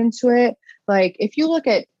want to get into it, like if you look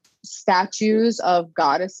at statues of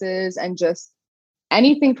goddesses and just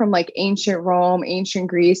anything from like ancient Rome, ancient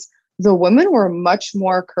Greece, the women were much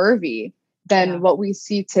more curvy than what we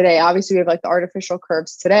see today. Obviously we have like the artificial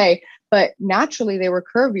curves today, but naturally they were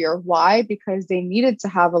curvier. Why? Because they needed to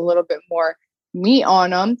have a little bit more meat on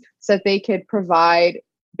them so that they could provide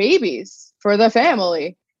babies for the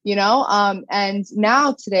family. And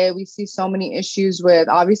now today we see so many issues with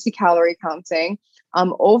obviously calorie counting,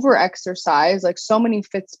 over exercise, like so many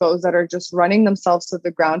fitspos that are just running themselves to the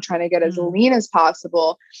ground, trying to get as lean as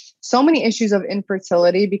possible. So many issues of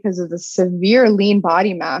infertility because of the severe lean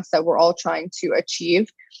body mass that we're all trying to achieve.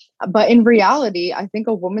 But in reality, I think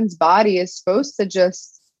a woman's body is supposed to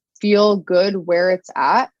just feel good where it's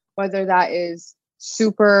at, whether that is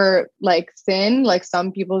super like thin, like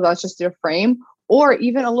some people, that's just their frame, or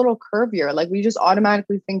even a little curvier. Like we just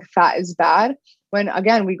automatically think fat is bad, when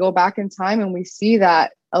again, we go back in time and we see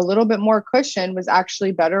that a little bit more cushion was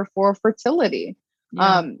actually better for fertility.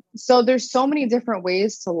 Yeah. So there's so many different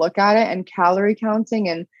ways to look at it, and calorie counting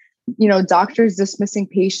and, doctors dismissing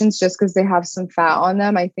patients just because they have some fat on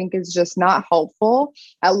them, I think is just not helpful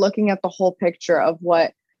at looking at the whole picture of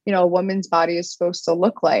what, a woman's body is supposed to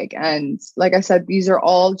look like. And like I said, these are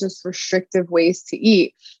all just restrictive ways to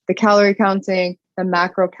eat. The calorie counting, the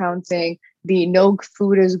macro counting, the no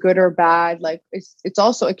food is good or bad. Like it's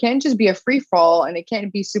also, it can't just be a free for all, and it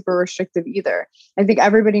can't be super restrictive either. I think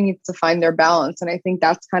everybody needs to find their balance. And I think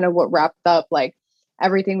that's kind of what wrapped up like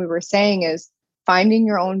everything we were saying, is finding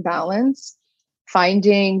your own balance,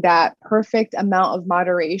 finding that perfect amount of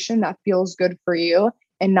moderation that feels good for you,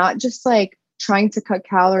 and not just like trying to cut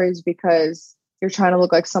calories because you're trying to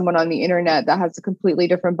look like someone on the internet that has a completely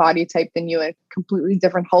different body type than you and completely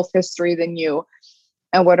different health history than you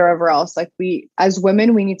and whatever else. Like we, as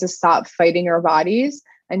women, we need to stop fighting our bodies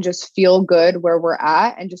and just feel good where we're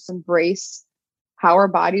at, and just embrace how our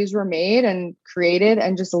bodies were made and created,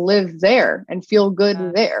 and just live there and feel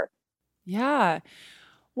good there. Yeah.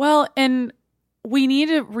 Well, and we need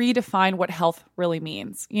to redefine what health really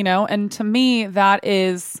means, and to me, that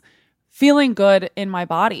is feeling good in my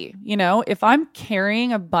body. If I'm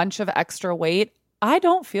carrying a bunch of extra weight, I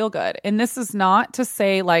don't feel good. And this is not to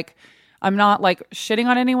say like, I'm not like shitting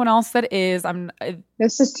on anyone else that is.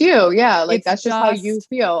 It's just you. Yeah. Like that's just how you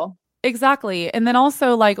feel. Exactly. And then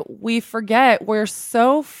also like we forget, we're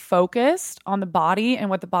so focused on the body and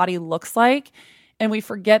what the body looks like, and we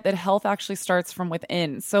forget that health actually starts from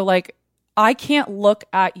within. So like I can't look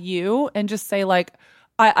at you and just say like,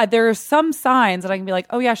 there are some signs that I can be like,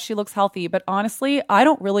 oh yeah, she looks healthy. But honestly, I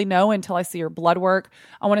don't really know until I see your blood work.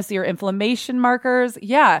 I want to see your inflammation markers.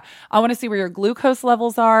 Yeah. I want to see where your glucose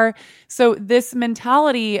levels are. So this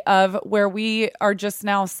mentality of where we are just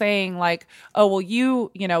now saying like, oh, well,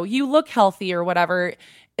 you look healthy or whatever.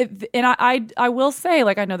 And I will say,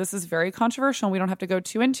 like, I know this is very controversial and we don't have to go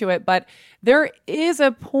too into it, but there is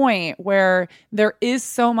a point where there is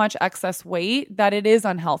so much excess weight that it is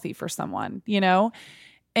unhealthy for someone,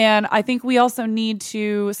 And I think we also need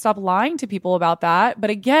to stop lying to people about that. But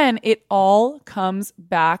again, it all comes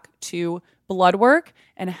back to blood work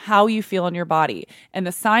and how you feel in your body and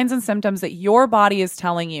the signs and symptoms that your body is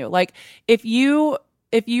telling you. Like if you're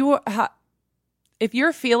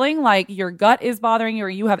feeling like your gut is bothering you, or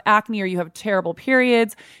you have acne, or you have terrible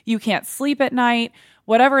periods, you can't sleep at night,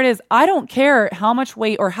 whatever it is, I don't care how much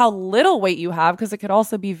weight or how little weight you have, because it could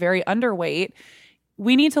also be very underweight.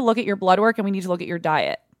 We need to look at your blood work and we need to look at your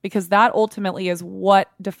diet, because that ultimately is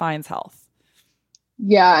what defines health.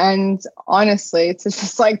 Yeah. And honestly, to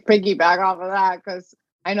just like piggyback off of that, because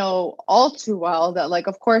I know all too well that, like,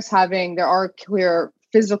 of course, there are clear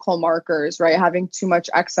physical markers, right? Having too much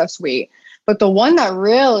excess weight. But the one that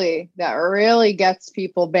really gets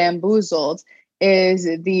people bamboozled is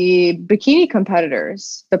the bikini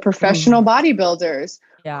competitors, the professional bodybuilders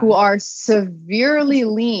who are severely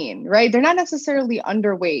lean, right? They're not necessarily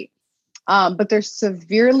underweight, but they're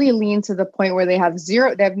severely lean to the point where they have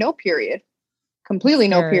no period, completely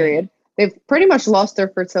no period. They've pretty much lost their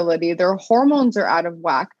fertility. Their hormones are out of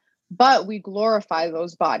whack, but we glorify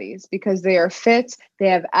those bodies because they are fit, they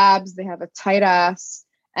have abs, they have a tight ass,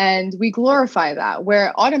 and we glorify that.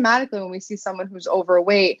 Where automatically when we see someone who's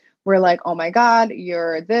overweight, we're like, oh my God,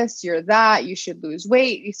 you're this, you're that, you should lose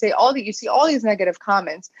weight. You see all these negative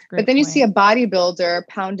comments, but then you see a bodybuilder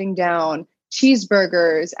pounding down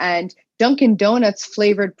cheeseburgers and Dunkin' Donuts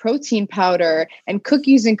flavored protein powder and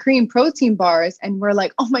cookies and cream protein bars. And we're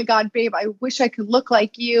like, oh my God, babe, I wish I could look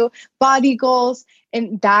like you, body goals.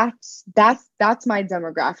 And that's my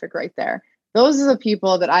demographic right there. Those are the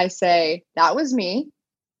people that I say, that was me.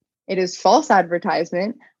 It is false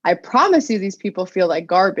advertisement. I promise you, these people feel like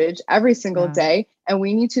garbage every single day. And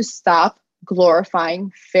we need to stop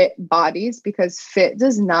glorifying fit bodies, because fit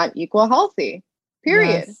does not equal healthy,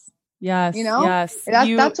 period. Yes. You know, yes.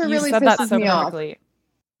 That's what really pisses me off.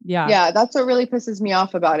 Yeah. That's what really pisses me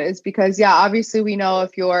off about it, is because, obviously we know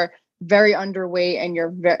if you're very underweight and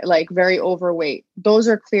you're very overweight, those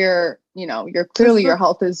are clear, your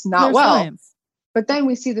health is not well. Science. But then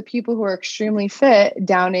we see the people who are extremely fit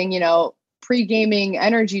downing, pre-gaming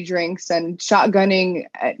energy drinks and shotgunning,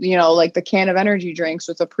 like the can of energy drinks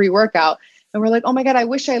with a pre-workout. And we're like, oh my God, I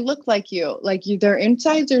wish I looked like you. Like their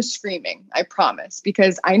insides are screaming, I promise,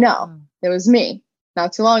 because I know it was me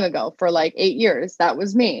not too long ago for like 8 years. That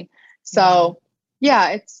was me. So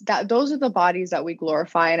it's that those are the bodies that we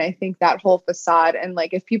glorify. And I think that whole facade, and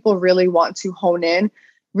like, if people really want to hone in,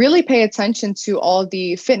 really pay attention to all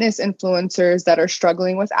the fitness influencers that are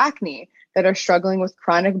struggling with acne, that are struggling with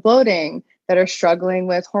chronic bloating, that are struggling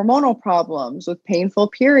with hormonal problems, with painful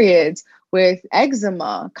periods, with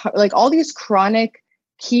eczema, like all these chronic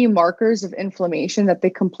key markers of inflammation that they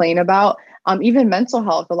complain about. Even mental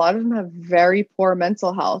health, a lot of them have very poor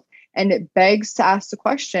mental health. And it begs to ask the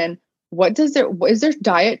question, is their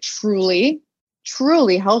diet truly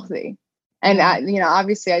healthy? And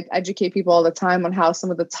obviously I educate people all the time on how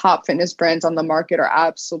some of the top fitness brands on the market are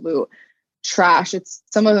absolute trash. It's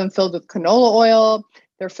some of them filled with canola oil.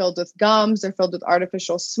 They're filled with gums. They're filled with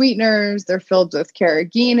artificial sweeteners. They're filled with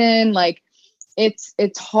carrageenan. Like it's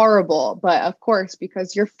horrible. But of course,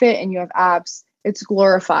 because you're fit and you have abs, it's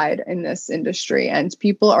glorified in this industry. And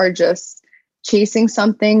people are just chasing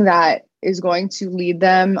something that is going to lead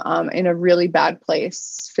them in a really bad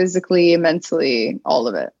place, physically, mentally, all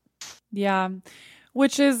of it. Yeah.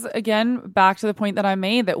 Which is, again, back to the point that I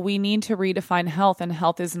made, that we need to redefine health. And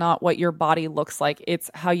health is not what your body looks like. It's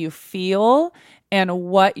how you feel and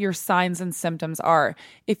what your signs and symptoms are.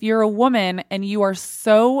 If you're a woman and you are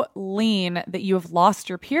so lean that you have lost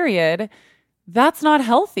your period, that's not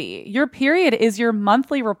healthy. Your period is your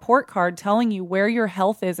monthly report card telling you where your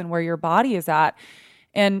health is and where your body is at.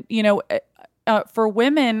 And, for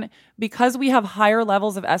women, because we have higher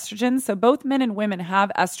levels of estrogen, so both men and women have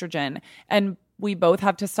estrogen, and we both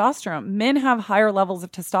have testosterone. Men have higher levels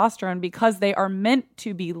of testosterone because they are meant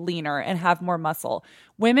to be leaner and have more muscle.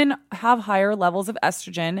 Women have higher levels of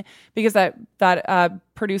estrogen because that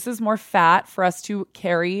produces more fat for us to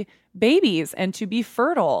carry babies and to be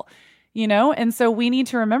fertile. And so we need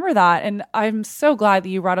to remember that. And I'm so glad that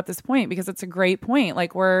you brought up this point, because it's a great point.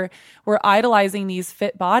 Like we're idolizing these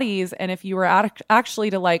fit bodies. And if you were actually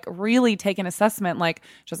to like really take an assessment, like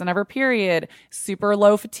doesn't have her period, super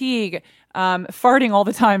low fatigue, farting all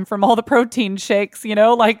the time from all the protein shakes,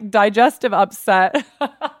 like digestive upset,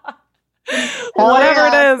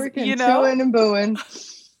 whatever it is, chewing and booing.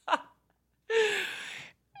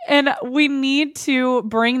 And we need to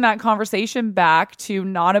bring that conversation back to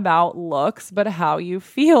not about looks, but how you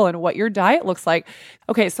feel and what your diet looks like.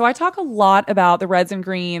 Okay, so I talk a lot about the reds and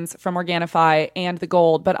greens from Organifi and the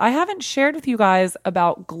gold, but I haven't shared with you guys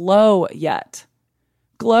about Glow yet.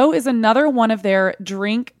 Glow is another one of their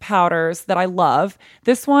drink powders that I love.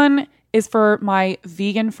 This one is for my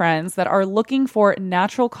vegan friends that are looking for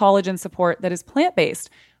natural collagen support that is plant-based.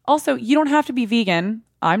 Also, you don't have to be vegan.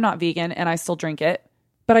 I'm not vegan and I still drink it.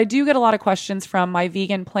 But I do get a lot of questions from my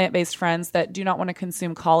vegan plant-based friends that do not want to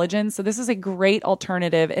consume collagen. So this is a great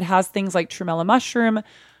alternative. It has things like tremella mushroom,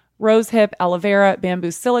 rosehip, aloe vera,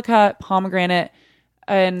 bamboo silica, pomegranate,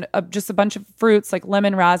 and just a bunch of fruits like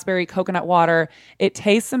lemon, raspberry, coconut water. It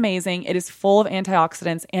tastes amazing. It is full of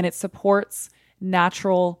antioxidants and it supports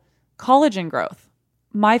natural collagen growth.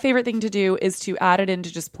 My favorite thing to do is to add it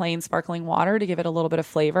into just plain sparkling water to give it a little bit of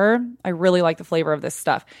flavor. I really like the flavor of this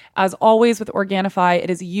stuff. As always with Organifi, it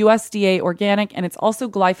is USDA organic and it's also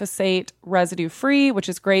glyphosate residue free, which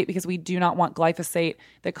is great because we do not want glyphosate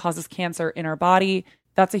that causes cancer in our body.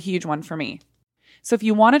 That's a huge one for me. So if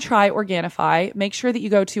you want to try Organifi, make sure that you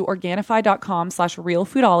go to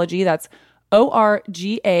Organifi.com/realfoodology. That's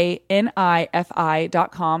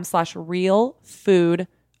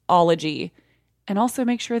ORGANIFI.com/realfoodology. And also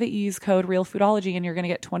make sure that you use code REALFoodology and you're going to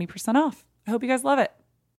get 20% off. I hope you guys love it.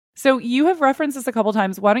 So you have referenced this a couple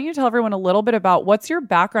times. Why don't you tell everyone a little bit about what's your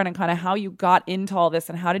background and kind of how you got into all this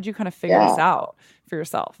and how did you kind of figure this out for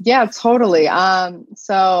yourself? Yeah, totally.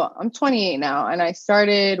 So I'm 28 now and I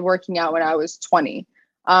started working out when I was 20.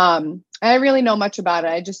 And I didn't really know much about it.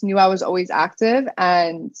 I just knew I was always active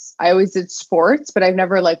and I always did sports, but I've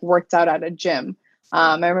never like worked out at a gym.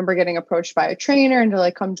 I remember getting approached by a trainer and they're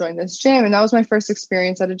like, come join this gym. And that was my first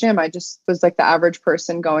experience at a gym. I just was like the average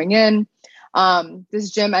person going in. This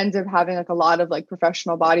gym ended up having like a lot of like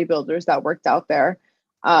professional bodybuilders that worked out there.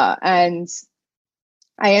 And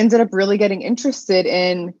I ended up really getting interested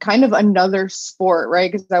in kind of another sport, right?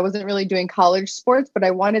 Because I wasn't really doing college sports, but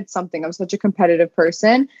I wanted something. I was such a competitive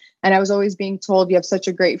person. And I was always being told, you have such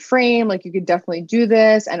a great frame, like you could definitely do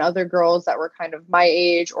this. And other girls that were kind of my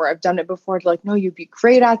age or I've done it before, like, no, you'd be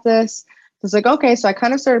great at this. I was like, okay. So I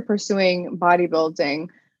kind of started pursuing bodybuilding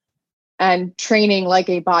and training like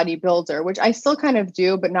a bodybuilder, which I still kind of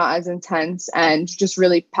do, but not as intense, and just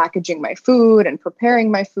really packaging my food and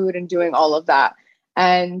preparing my food and doing all of that.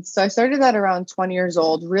 And so I started that around 20 years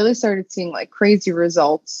old, really started seeing like crazy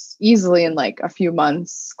results easily in like a few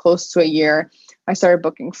months, close to a year. I started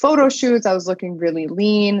booking photo shoots. I was looking really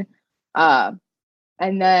lean. And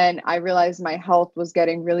then I realized my health was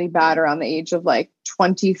getting really bad around the age of like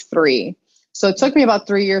 23. So it took me about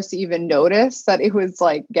 3 years to even notice that it was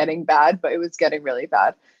like getting bad, but it was getting really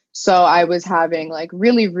bad. So I was having like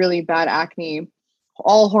really, really bad acne,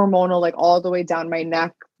 all hormonal, like all the way down my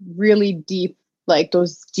neck, really deep, like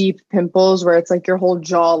those deep pimples where it's like your whole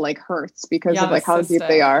jaw like hurts because of like how deep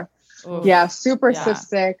they are. Oof. Yeah, super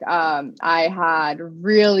cystic. I had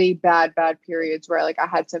really bad periods where like I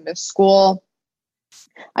had to miss school.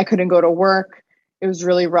 I couldn't go to work. It was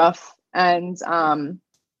really rough. And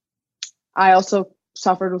I also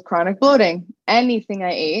suffered with chronic bloating. Anything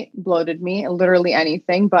I ate bloated me, literally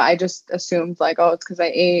anything, but I just assumed like, oh, it's because I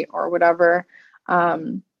ate or whatever.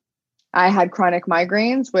 I had chronic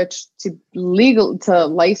migraines, which to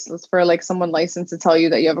license for like someone licensed to tell you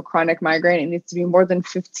that you have a chronic migraine, it needs to be more than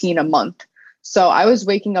 15 a month. So I was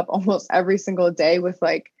waking up almost every single day with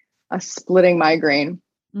like a splitting migraine.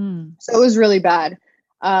 So it was really bad.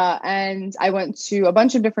 And I went to a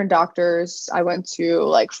bunch of different doctors. I went to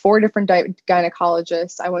like 4 different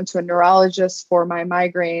gynecologists. I went to a neurologist for my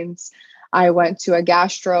migraines. I went to a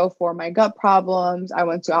gastro for my gut problems. I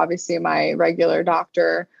went to obviously my regular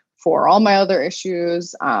doctor for all my other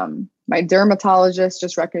issues. My dermatologist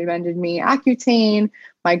just recommended me Accutane.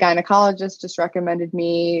 My gynecologist just recommended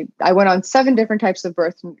me. I went on 7 different types of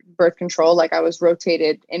birth control. Like I was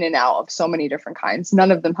rotated in and out of so many different kinds.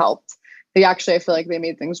 None of them helped. I feel like they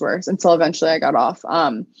made things worse until eventually I got off.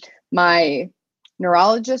 My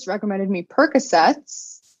neurologist recommended me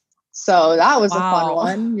Percocets. So that was a fun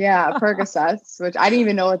one. Yeah, Percocets, which I didn't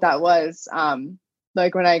even know what that was.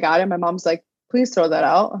 Like when I got it, my mom's like, please throw that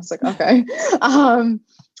out. I was like, okay.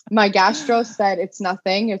 My gastro said it's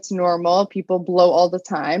nothing. It's normal. People blow all the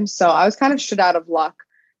time. So I was kind of shit out of luck.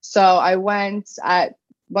 So I once I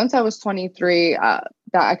was 23,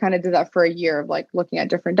 that I kind of did that for a year of like looking at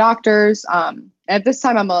different doctors. At this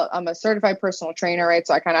time I'm a certified personal trainer, right?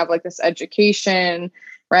 So I kind of have like this education,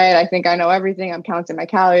 right? I think I know everything. I'm counting my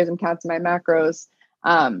calories. I'm counting my macros.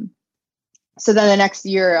 So then the next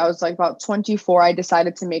year I was like about 24, I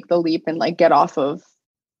decided to make the leap and like get off of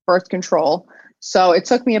birth control. So it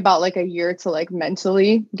took me about like a year to like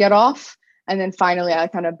mentally get off. And then finally I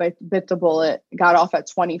kind of bit the bullet, got off at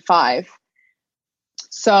 25.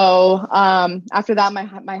 So after that,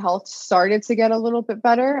 my health started to get a little bit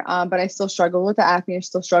better, but I still struggle with the acne. I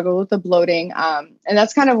still struggle with the bloating. And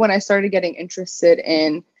that's kind of when I started getting interested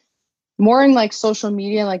in more in like social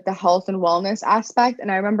media, like the health and wellness aspect.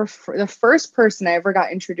 And I remember the first person I ever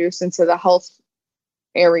got introduced into the health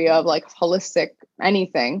area of like holistic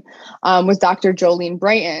anything was Dr. Jolene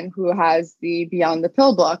Brighton, who has the Beyond the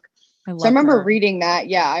Pill book. So I remember reading that.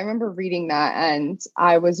 Yeah, I remember reading that and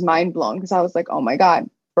I was mind blown because I was like, oh my God,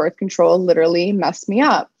 birth control literally messed me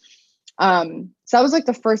up. So that was like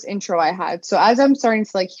the first intro I had. So as I'm starting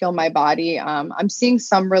to like heal my body, I'm seeing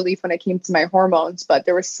some relief when it came to my hormones, but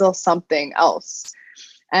there was still something else.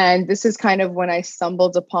 And this is kind of when I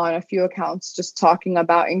stumbled upon a few accounts just talking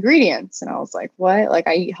about ingredients. And I was like, what? Like,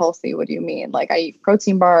 I eat healthy. What do you mean? Like, I eat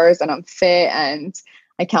protein bars and I'm fit and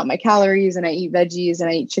I count my calories and I eat veggies and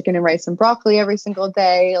I eat chicken and rice and broccoli every single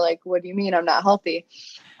day. Like, what do you mean I'm not healthy?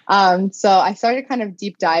 So I started kind of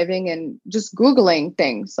deep diving and just Googling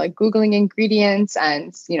things, like Googling ingredients.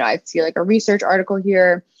 And, you know, I'd see like a research article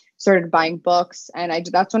here, started buying books. And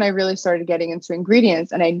that's when I really started getting into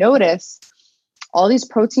ingredients. And I noticed all these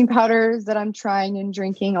protein powders that I'm trying and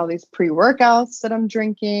drinking, all these pre-workouts that I'm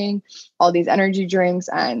drinking, all these energy drinks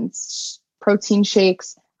and protein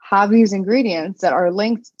shakes have these ingredients that are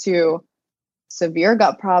linked to severe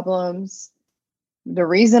gut problems, the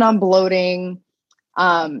reason I'm bloating.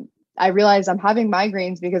 I realized I'm having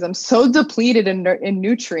migraines because I'm so depleted in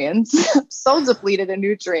nutrients, so depleted in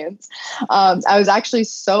nutrients. I was actually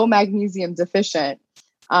so magnesium deficient.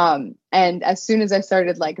 And as soon as I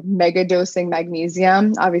started like mega dosing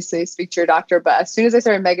magnesium, obviously speak to your doctor, but as soon as I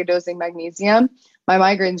started mega dosing magnesium, my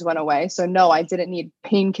migraines went away. So no, I didn't need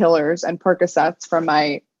painkillers and Percocets from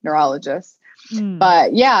my neurologist.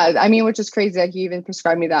 But yeah, I mean, which is crazy. Like, he even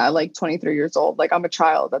prescribed me that at like 23 years old. Like, I'm a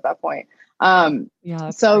child at that point.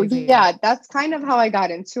 So crazy. Yeah, that's kind of how I got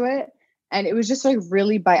into it. And it was just like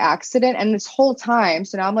really by accident. And this whole time,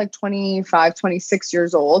 so now I'm like 25, 26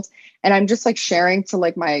 years old. And I'm just like sharing to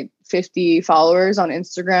like my 50 followers on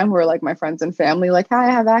Instagram who are like my friends and family, like, hi,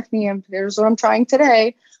 I have acne and here's what I'm trying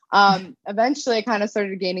today. Eventually I kind of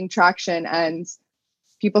started gaining traction and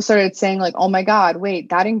people started saying like, oh my God, wait,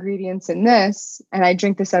 that ingredient's in this. And I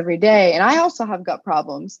drink this every day. And I also have gut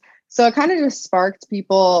problems. So it kind of just sparked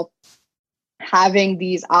people having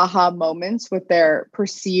these aha moments with their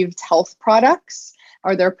perceived health products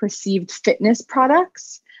or their perceived fitness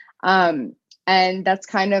products. And that's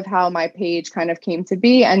kind of how my page kind of came to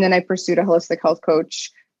be. And then I pursued a holistic health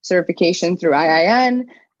coach certification through IIN.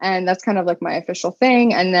 And that's kind of like my official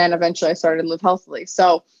thing. And then eventually I started Live HealthIllie.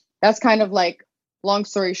 So that's kind of like, long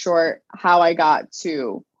story short, how I got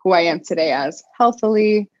to who I am today as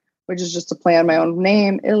HealthIllie, which is just a play on my own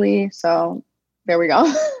name, Illy. So there we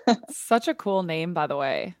go. Such a cool name, by the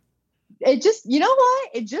way. It just, you know what?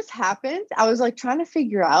 It just happened. I was like trying to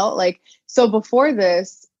figure out, like, so before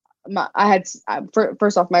this,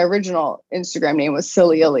 first off, my original Instagram name was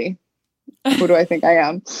Silly Illy. Who do I think I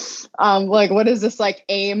am? Like, what is this, like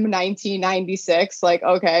AIM 1996? Like,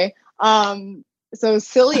 okay. So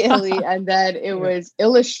Silly Illy, and then it was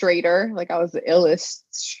Illustrator. Like, I was the illest,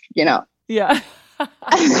 you know. Yeah.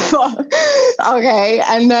 Okay.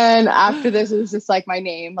 And then after this, it was just like my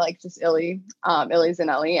name, like just Illy, Illy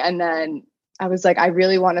Zanelli. And then I was like, I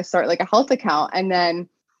really want to start like a health account. And then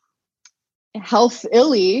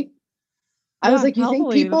HealthIllie, I was like, you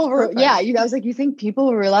think people I was like, you think people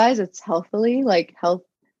will realize it's HealthIllie, like health,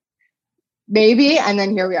 maybe. And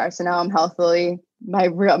then here we are. So now I'm HealthIllie.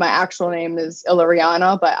 My actual name is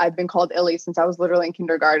Ilariana, but I've been called Illy since I was literally in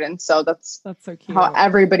kindergarten. So that's so cute. How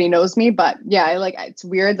everybody knows me. But yeah, it's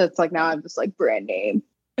weird. That's like, now I'm just like brand name.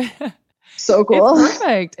 So cool. It's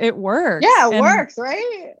perfect. It works. Yeah, it works,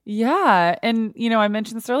 right? Yeah. And, you know, I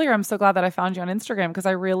mentioned this earlier. I'm so glad that I found you on Instagram because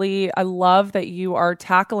I love that you are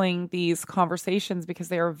tackling these conversations because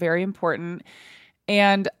they are very important.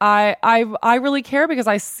 And I really care because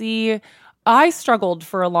I struggled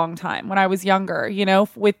for a long time when I was younger, you know,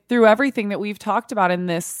 through everything that we've talked about in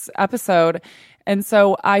this episode. And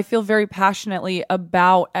so I feel very passionately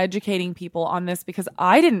about educating people on this because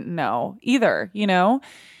I didn't know either, you know?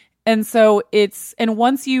 And so and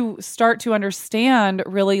once you start to understand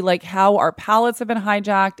really like how our palates have been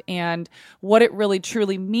hijacked and what it really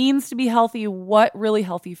truly means to be healthy, what really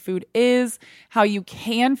healthy food is, how you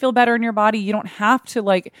can feel better in your body, you don't have to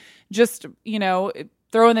like just, you know,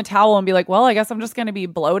 throw in the towel and be like, well, I guess I'm just going to be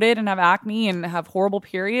bloated and have acne and have horrible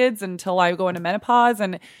periods until I go into menopause.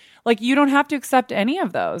 And like, you don't have to accept any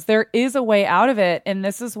of those. There is a way out of it. And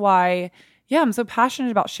this is why Yeah, I'm so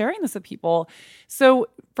passionate about sharing this with people. So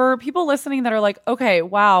for people listening that are like, okay,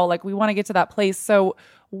 wow, like we want to get to that place. So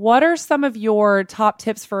what are some of your top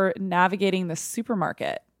tips for navigating the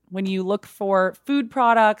supermarket when you look for food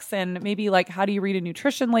products, and maybe like how do you read a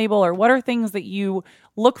nutrition label, or what are things that you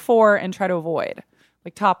look for and try to avoid?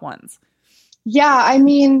 Like top ones. Yeah, I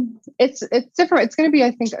mean, it's different. It's going to be,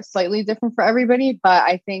 I think, slightly different for everybody, but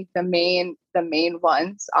I think the main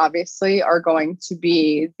ones obviously are going to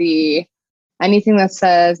be the anything that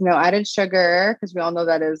says no added sugar, because we all know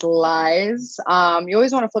that is lies. You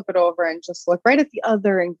always want to flip it over and just look right at the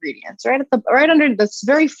other ingredients, right under this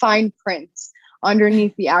very fine print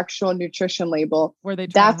underneath the actual nutrition label. Where they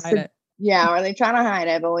try to hide it. Yeah, are they trying to hide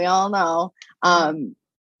it? But we all know.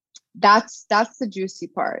 That's the juicy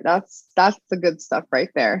part. That's the good stuff right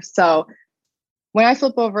there. So when I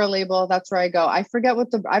flip over a label, that's where I go. I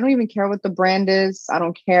don't even care what the brand is. I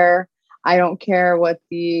don't care. I don't care what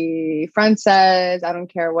the front says. I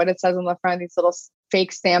don't care what it says on the front, these little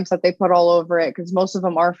fake stamps that they put all over it, because most of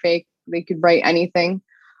them are fake. They could write anything.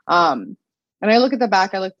 And I look at the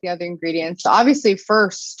back, I look at the other ingredients. So obviously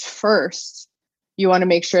first, you want to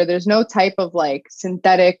make sure there's no type of like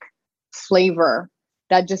synthetic flavor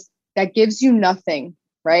that gives you nothing,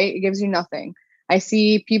 right? It gives you nothing. I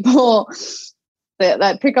see people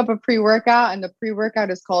that pick up a pre-workout, and the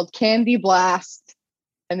pre-workout is called Candy Blast.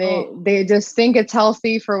 And they just think it's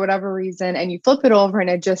healthy for whatever reason. And you flip it over and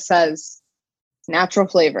it just says natural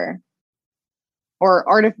flavor,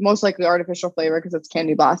 or most likely artificial flavor, because it's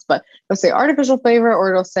Candy Blast, but it'll say artificial flavor,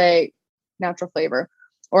 or it'll say natural flavor.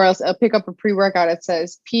 Or else I'll pick up a pre-workout, it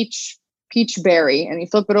says peach berry, and you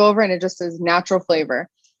flip it over and it just says natural flavor.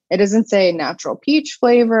 It doesn't say natural peach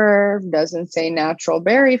flavor, doesn't say natural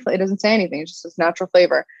berry, it doesn't say anything. It just says natural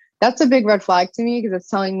flavor. That's a big red flag to me, because it's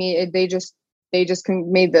telling me they just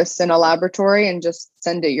made this in a laboratory and just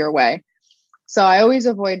send it your way. So I always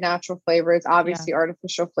avoid natural flavors, obviously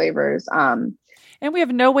artificial flavors. And we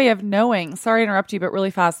have no way of knowing. Sorry to interrupt you, but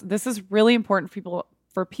really fast. This is really important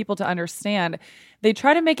for people to understand. They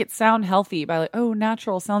try to make it sound healthy by like, oh,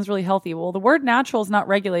 natural sounds really healthy. Well, the word natural is not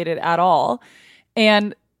regulated at all.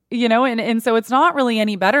 And and so it's not really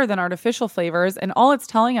any better than artificial flavors. And all it's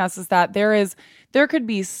telling us is that there could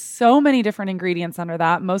be so many different ingredients under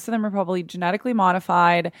that. Most of them are probably genetically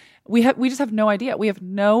modified. We just have no idea. We have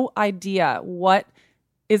no idea what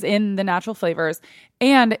is in the natural flavors.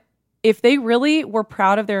 And if they really were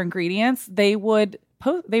proud of their ingredients, they would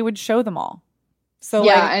show them all. So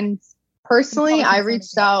yeah, and personally, I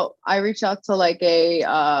reached out to like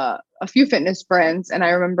a few fitness brands, and I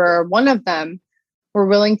remember one of them were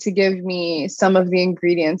willing to give me some of the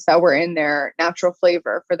ingredients that were in their natural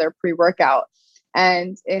flavor for their pre-workout.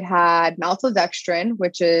 And it had maltodextrin,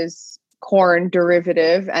 which is corn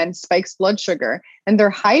derivative, and spikes blood sugar. And they're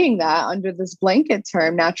hiding that under this blanket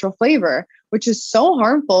term, natural flavor, which is so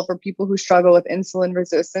harmful for people who struggle with insulin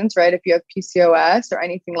resistance, right? If you have PCOS or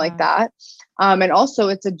anything like that. And also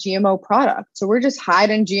it's a GMO product. So we're just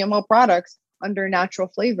hiding GMO products under natural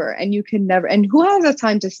flavor, and you can never, and who has the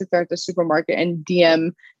time to sit there at the supermarket and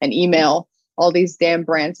DM and email all these damn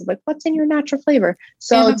brands of like, what's in your natural flavor?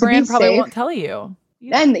 So and the brand probably won't tell you.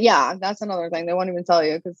 And yeah, that's another thing. They won't even tell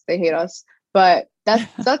you because they hate us. But that's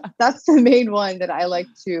the main one that I like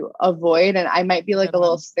to avoid. And I might be like a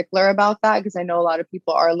little stickler about that, because I know a lot of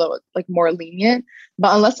people are a little like more lenient,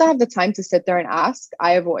 but unless I have the time to sit there and ask,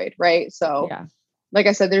 I avoid. Right. So like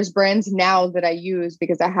I said, there's brands now that I use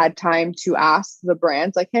because I had time to ask the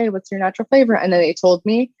brands like, hey, what's your natural flavor? And then they told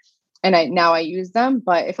me, and I use them.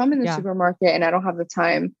 But if I'm in the supermarket and I don't have the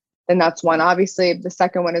time, then that's one. Obviously, the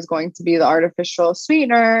second one is going to be the artificial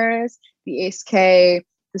sweeteners, the Ace K,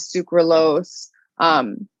 the sucralose.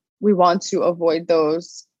 We want to avoid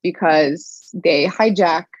those because they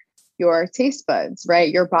hijack your taste buds, right?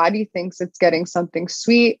 Your body thinks it's getting something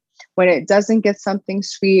sweet. When it doesn't get something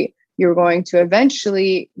sweet, you're going to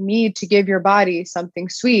eventually need to give your body something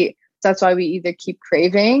sweet. So that's why we either keep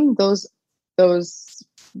craving those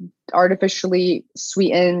artificially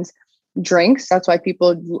sweetened drinks. That's why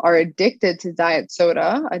people are addicted to diet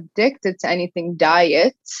soda, addicted to anything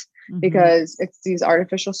diet, because it's these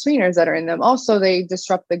artificial sweeteners that are in them. Also, they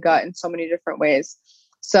disrupt the gut in so many different ways.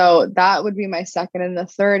 So that would be my second. And the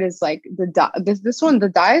third is like this one, the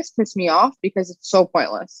diets piss me off because it's so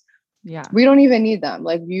pointless. Yeah. We don't even need them.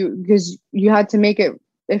 Like because you had to make it,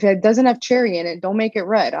 if it doesn't have cherry in it, don't make it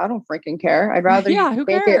red. I don't freaking care. I'd rather who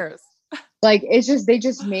cares? Like they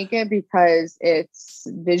just make it because it's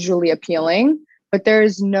visually appealing, but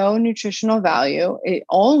there's no nutritional value. It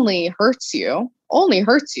only hurts you.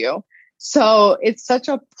 So it's such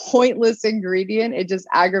a pointless ingredient. It just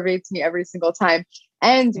aggravates me every single time.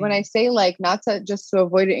 And when I say like not to just to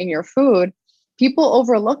avoid it in your food, people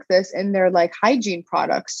overlook this in their like hygiene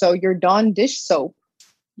products. So your Dawn dish soap,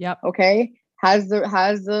 Yep. okay, has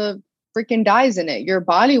the freaking dyes in it. Your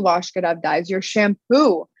body wash could have dyes. Your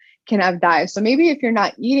shampoo can have dyes. So maybe if you're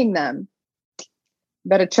not eating them,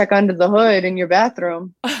 better check under the hood in your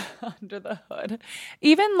bathroom. Under the hood.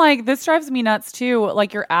 Even like this drives me nuts too,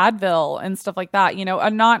 like your Advil and stuff like that. You know,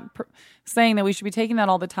 I'm not saying that we should be taking that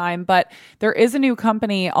all the time, but there is a new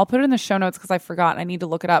company. I'll put it in the show notes because I forgot. I need to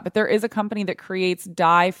look it up. But there is a company that creates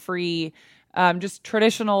dye-free, just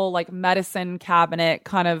traditional like medicine cabinet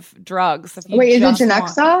kind of drugs. Wait, is it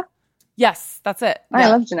Genexa? Yes, that's it. I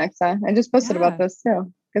love Genexa. I just posted about this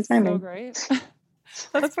too. Good timing. So great.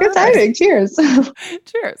 That's good timing. Cheers.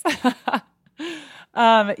 Cheers.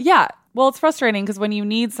 Yeah. Well, it's frustrating because when you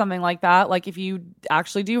need something like that, like if you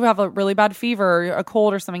actually do have a really bad fever, or a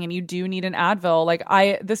cold or something, and you do need an Advil, like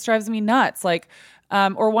this drives me nuts. Like,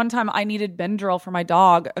 or one time I needed Benadryl for my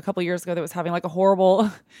dog a couple years ago that was having like a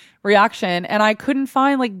horrible reaction, and I couldn't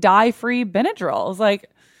find like dye-free Benadryl. I was like,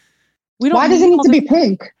 why does it need to be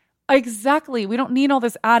pink? Exactly. We don't need all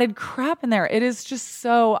this added crap in there. It is just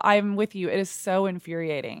so, I'm with you. It is so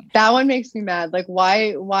infuriating. That one makes me mad. Like,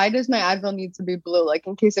 why does my Advil need to be blue? Like,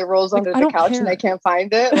 in case it rolls under the couch and I can't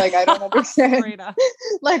find it. Like, I don't understand.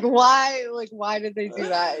 Like, why did they do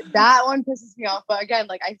that? That one pisses me off. But again,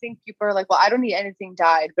 like, I think people are like, well, I don't need anything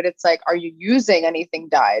dyed. But it's like, are you using anything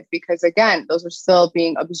dyed? Because again, those are still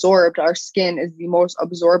being absorbed. Our skin is the most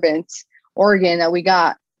absorbent organ that we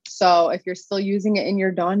got. So if you're still using it in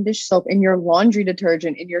your Dawn dish soap, in your laundry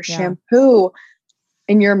detergent, in your shampoo,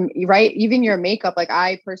 in your, right, even your makeup, like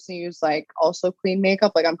I personally use like also clean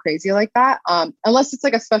makeup, like I'm crazy like that. Unless it's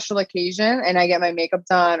like a special occasion and I get my makeup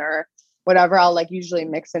done or whatever, I'll like usually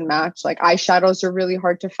mix and match. Like eyeshadows are really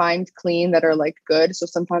hard to find clean that are like good. So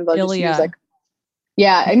sometimes I'll just use like,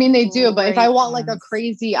 I mean they do, but if I want like a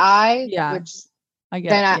crazy eye, which I get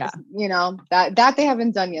then you know, that they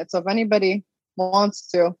haven't done yet. So if anybody wants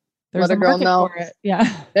to, there's let a girl know. For it. Yeah.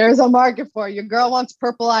 There's a market for it. Your girl wants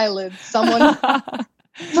purple eyelids. Someone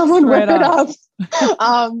whip it up.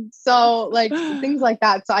 So like things like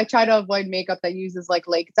that. So I try to avoid makeup that uses like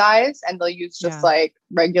lake dyes, and they'll use just like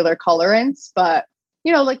regular colorants. But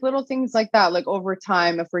you know, like little things like that, like over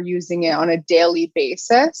time, if we're using it on a daily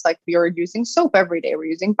basis, like we are using soap every day, we're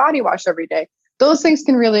using body wash every day, those things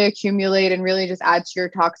can really accumulate and really just add to your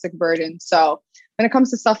toxic burden. So when it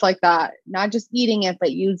comes to stuff like that, not just eating it,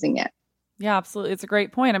 but using it. Yeah, absolutely. It's a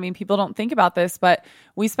great point. I mean, people don't think about this, but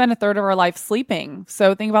we spend a third of our life sleeping.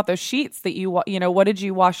 So think about those sheets that you know, what did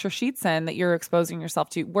you wash your sheets in that you're exposing yourself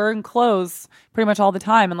to? We're in clothes pretty much all the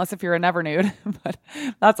time, unless if you're a never nude, but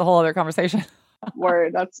that's a whole other conversation.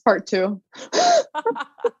 Word. That's part 2.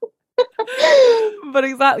 But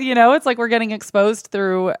exactly, you know, it's like we're getting exposed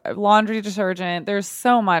through laundry detergent. There's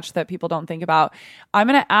so much that people don't think about. I'm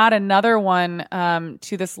going to add another one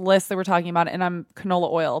to this list that we're talking about, and I'm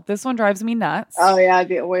canola oil. This one drives me nuts. Oh yeah,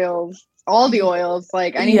 the oils, all the oils,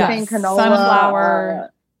 like anything canola, sunflower.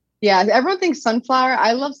 Everyone thinks sunflower.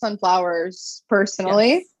 I love sunflowers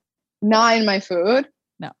personally, not in my food.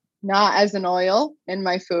 No, not as an oil in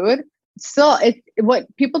my food. Still,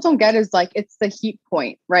 what people don't get is like it's the heat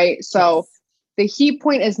point, right? So the heat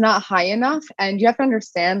point is not high enough, and you have to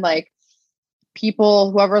understand, like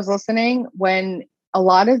people, whoever's listening, when a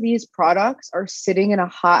lot of these products are sitting in a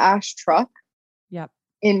hot ash truck,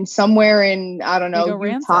 in somewhere in I don't know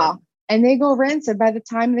Utah, and they go rancid by the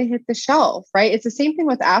time they hit the shelf, right? It's the same thing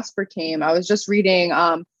with aspartame. I was just reading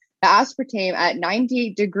the aspartame at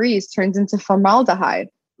 98 degrees turns into formaldehyde.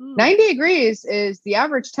 90 degrees is the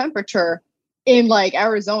average temperature in like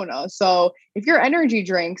Arizona. So if your energy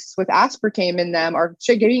drinks with aspartame in them are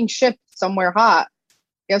getting shipped somewhere hot,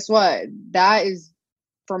 guess what? That is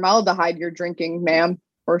formaldehyde you're drinking, ma'am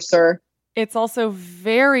or sir. It's also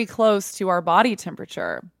very close to our body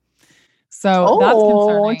temperature. So that's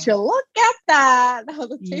concerning. Would you look at that? How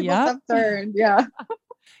the tables have turned. Yeah.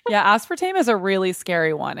 Yeah. Aspartame is a really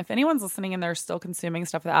scary one. If anyone's listening and they're still consuming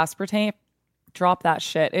stuff with aspartame, drop that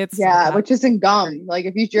shit. It's which isn't gum. Like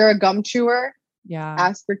if you're a gum chewer,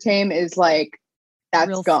 aspartame is like that's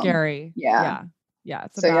real gum. Scary. Yeah.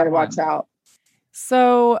 It's so you gotta watch out.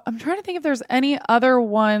 So I'm trying to think if there's any other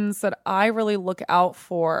ones that I really look out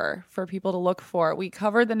for people to look for. We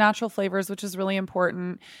covered the natural flavors, which is really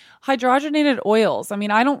important. Hydrogenated oils. I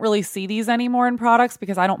mean, I don't really see these anymore in products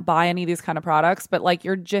because I don't buy any of these kind of products. But like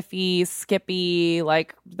your Jiffy, Skippy,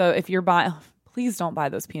 like if you're buying. Please don't buy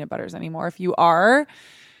those peanut butters anymore if you are.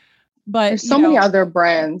 But there's so many other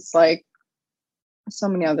brands, like so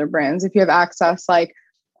many other brands. If you have access, like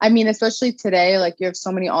I mean, especially today, like you have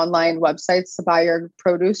so many online websites to buy your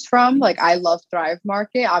produce from. Like I love Thrive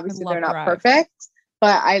Market. I Obviously, love they're not Thrive. perfect,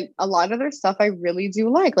 but a lot of their stuff I really do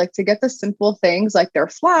like to get the simple things like their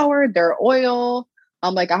flour, their oil.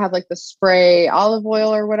 Like I have like the spray olive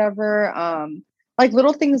oil or whatever. Like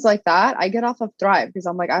little things like that. I get off of Thrive because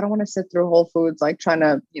I'm like, I don't want to sit through Whole Foods like trying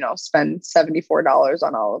to, spend $74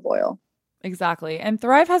 on olive oil. Exactly. And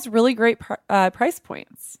Thrive has really great price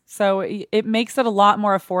points. So it makes it a lot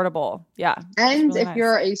more affordable. Yeah. It's And really if nice.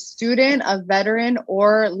 you're a student, a veteran,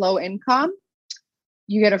 or low income,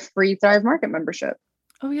 you get a free Thrive Market membership.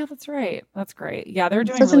 Oh, yeah, that's right. That's great. Yeah, they're It's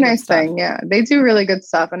doing such a really good nice stuff. thing. Yeah. They do really good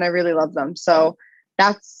stuff and I really love them. So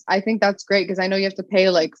I think that's great because I know you have to pay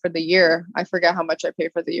like for the year. I forget how much I pay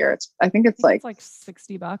for the year. I think I it's think it's like, like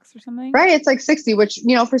 $60 or something. right. It's like 60, which,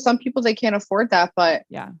 for some people they can't afford that. But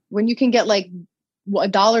Yeah. when you can get like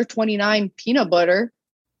 $1.29 peanut butter,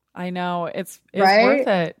 I know. It's worth right?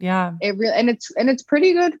 it. Yeah. It really, and it's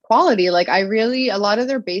pretty good quality. Like a lot of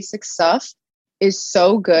their basic stuff is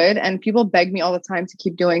so good. And people beg me all the time to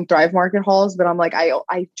keep doing Thrive Market hauls, but I'm like,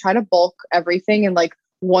 I try to bulk everything and like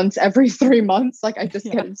once every 3 months, like I just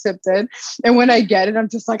Yeah. get it shipped in. And when I get it, I'm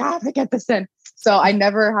just like, I have to get this in. So I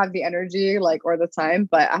never have the energy like or the time,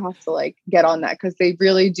 but I have to like get on that because they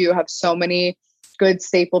really do have so many good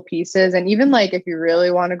staple pieces. And even like if you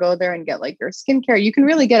really want to go there and get like your skincare, you can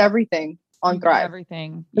really get everything on You can get Thrive.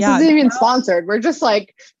 everything. This Yeah. isn't even sponsored. We're just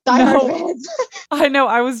like diehard No, fans. I know.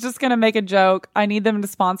 I was just gonna make a joke. I need them to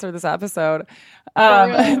sponsor this episode. For Um,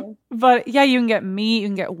 real. but yeah, you can get meat, you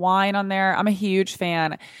can get wine on there. I'm a huge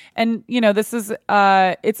fan. And this is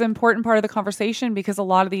it's an important part of the conversation because a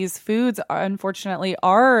lot of these foods unfortunately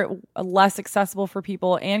are less accessible for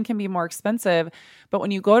people and can be more expensive. But when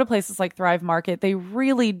you go to places like Thrive Market, they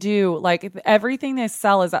really do like everything they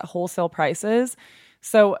sell is at wholesale prices.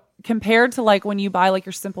 So compared to like when you buy like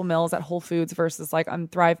your simple meals at Whole Foods versus like on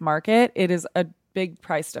Thrive Market, it is a big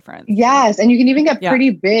price difference. Yes. And you can even get Yeah. pretty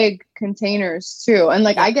big containers too. And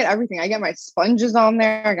like Yeah. I get everything. I get my sponges on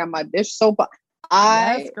there. I got my dish soap. Yes,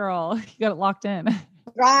 I girl. You got it locked in.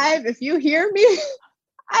 Thrive. If you hear me,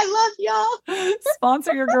 I love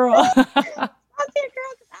Sponsor your girl. y'all.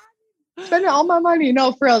 Spending all my money.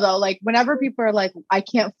 No, for real though. Like whenever people are like, I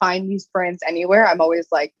can't find these brands anywhere, I'm always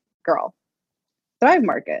like, girl, Thrive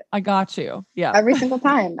Market. I got you. Yeah. Every single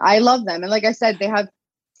time. I love them. And like I said, they have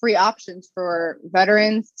free options for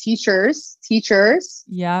veterans, teachers,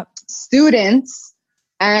 Yep. students,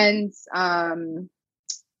 and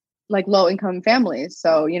like low income families.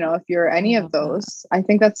 So, if you're I any of love that. those, I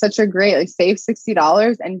think that's such a great, like save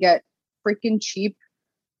 $60 and get freaking cheap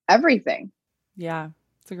everything. Yeah.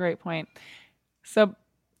 It's a great point. So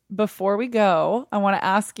before we go, I want to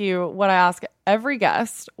ask you what I ask every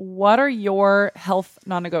guest. What are your health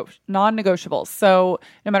non-negotiables? So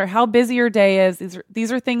no matter how busy your day is,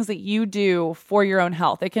 these are things that you do for your own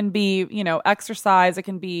health. It can be, exercise. It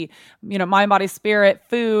can be, mind, body, spirit,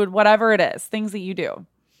 food, whatever it is, things that you do.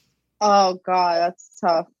 Oh God, that's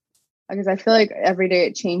tough. Because I feel like every day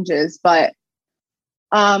it changes. But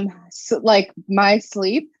so, like my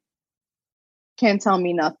sleep can't tell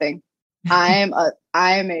me nothing. I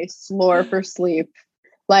am a slore for sleep.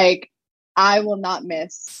 Like I will not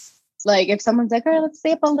miss. Like if someone's like, all right, let's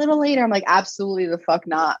stay up a little later. I'm like, absolutely the fuck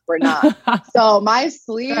not. We're not. So my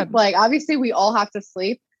sleep, Good. like obviously we all have to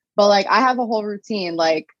sleep, but like I have a whole routine,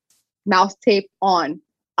 like mouth tape on,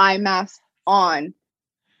 eye mask on,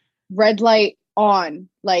 red light on.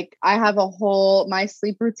 Like I have my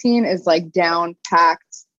sleep routine is like down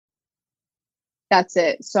packed. That's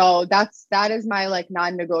it. So that is my like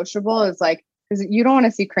non-negotiable is like because you don't want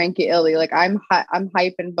to see cranky illy. Like I'm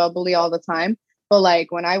hype and bubbly all the time, but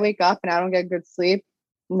like when I wake up and I don't get good sleep,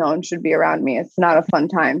 no one should be around me. It's not a fun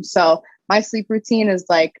time. So my sleep routine is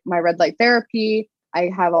like my red light therapy.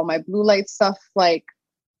 I have all my blue light stuff like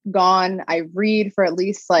gone. I read for at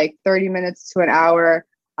least like 30 minutes to an hour.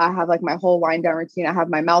 I have like my whole wind down routine. I have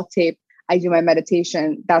my mouth tape. I do my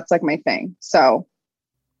meditation. That's like my thing. So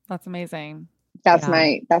That's amazing. that's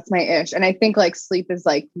Yeah. my ish. And I think like sleep is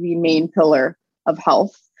like the main pillar of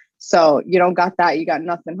health. So you don't got that, you got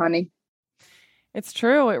nothing, honey. It's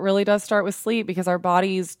true. It really does start with sleep because our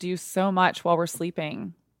bodies do so much while we're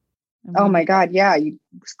sleeping. And Oh we my need God. Yeah. You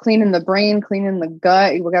cleaning the brain, cleaning the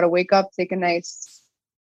gut. You got to wake up, take a nice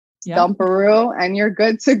Yeah. dumperoo and you're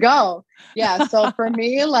good to go. Yeah. So for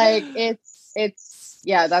me, like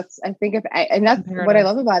yeah, I think and that's what I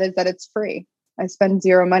love about it is that it's free. I spend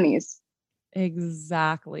zero monies.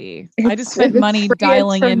 Exactly. I just spent If it's money free, it's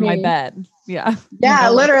dialing for in my me. bed. Yeah. Yeah,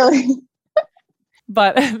 literally.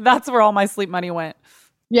 But that's where all my sleep money went.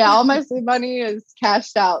 Yeah, all my sleep money is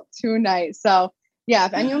cashed out tonight. So Yeah,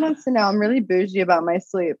 if anyone wants to know, I'm really bougie about my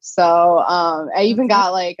sleep. So I even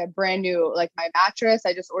got like a brand new, like my mattress.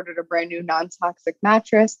 I just ordered a brand new non-toxic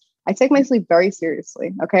mattress. I take my sleep very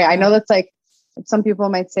seriously. Okay. I know that's like, some people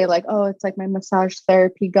might say like, oh, it's like my massage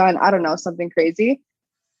therapy gun. I don't know, something crazy.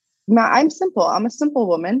 No, I'm simple. I'm a simple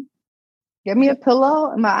woman. Give me a pillow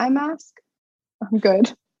and my eye mask. I'm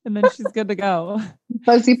good. And then she's good to go.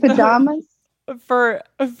 Fuzzy pajamas. For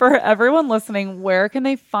everyone listening, where can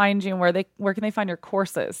they find you and where can they find your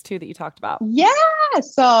courses too that you talked about? Yeah.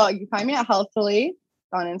 So you can find me at HealthIllie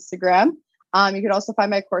on Instagram. You can also find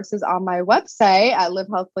my courses on my website at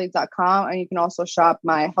livehealthily.com. And you can also shop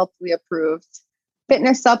my HealthIllie approved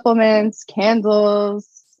fitness supplements,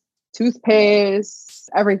 candles, toothpaste,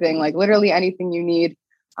 everything, like literally anything you need.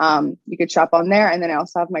 You could shop on there. And then I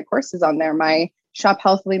also have my courses on there. My Shop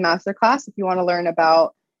HealthIllie Masterclass, if you want to learn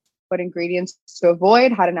about what ingredients to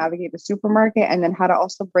avoid, how to navigate the supermarket, and then how to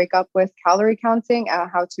also break up with calorie counting and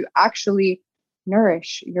how to actually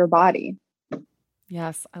nourish your body.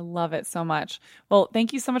 Yes, I love it so much. Well,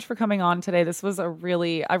 thank you so much for coming on today. This was I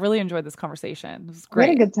really enjoyed this conversation. It was great.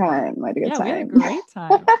 We had a good time. We had a great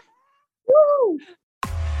time. Woo!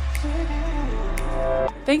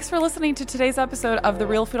 Thanks for listening to today's episode of the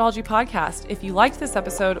Real Foodology Podcast. If you liked this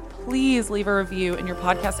episode, please leave a review in your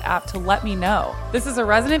podcast app to let me know. This is a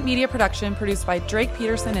resident media production produced by Drake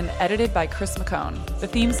Peterson and edited by Chris McCone. The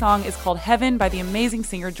theme song is called Heaven by the amazing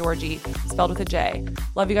singer Georgie, spelled with a J.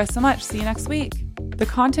 Love you guys so much. See you next week. The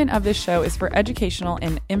content of this show is for educational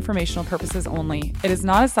and informational purposes only. It is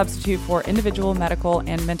not a substitute for individual medical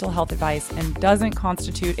and mental health advice and doesn't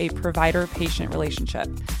constitute a provider-patient relationship.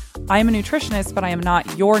 I am a nutritionist, but I am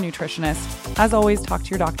not your nutritionist. As always, talk to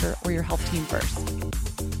your doctor or your health team first.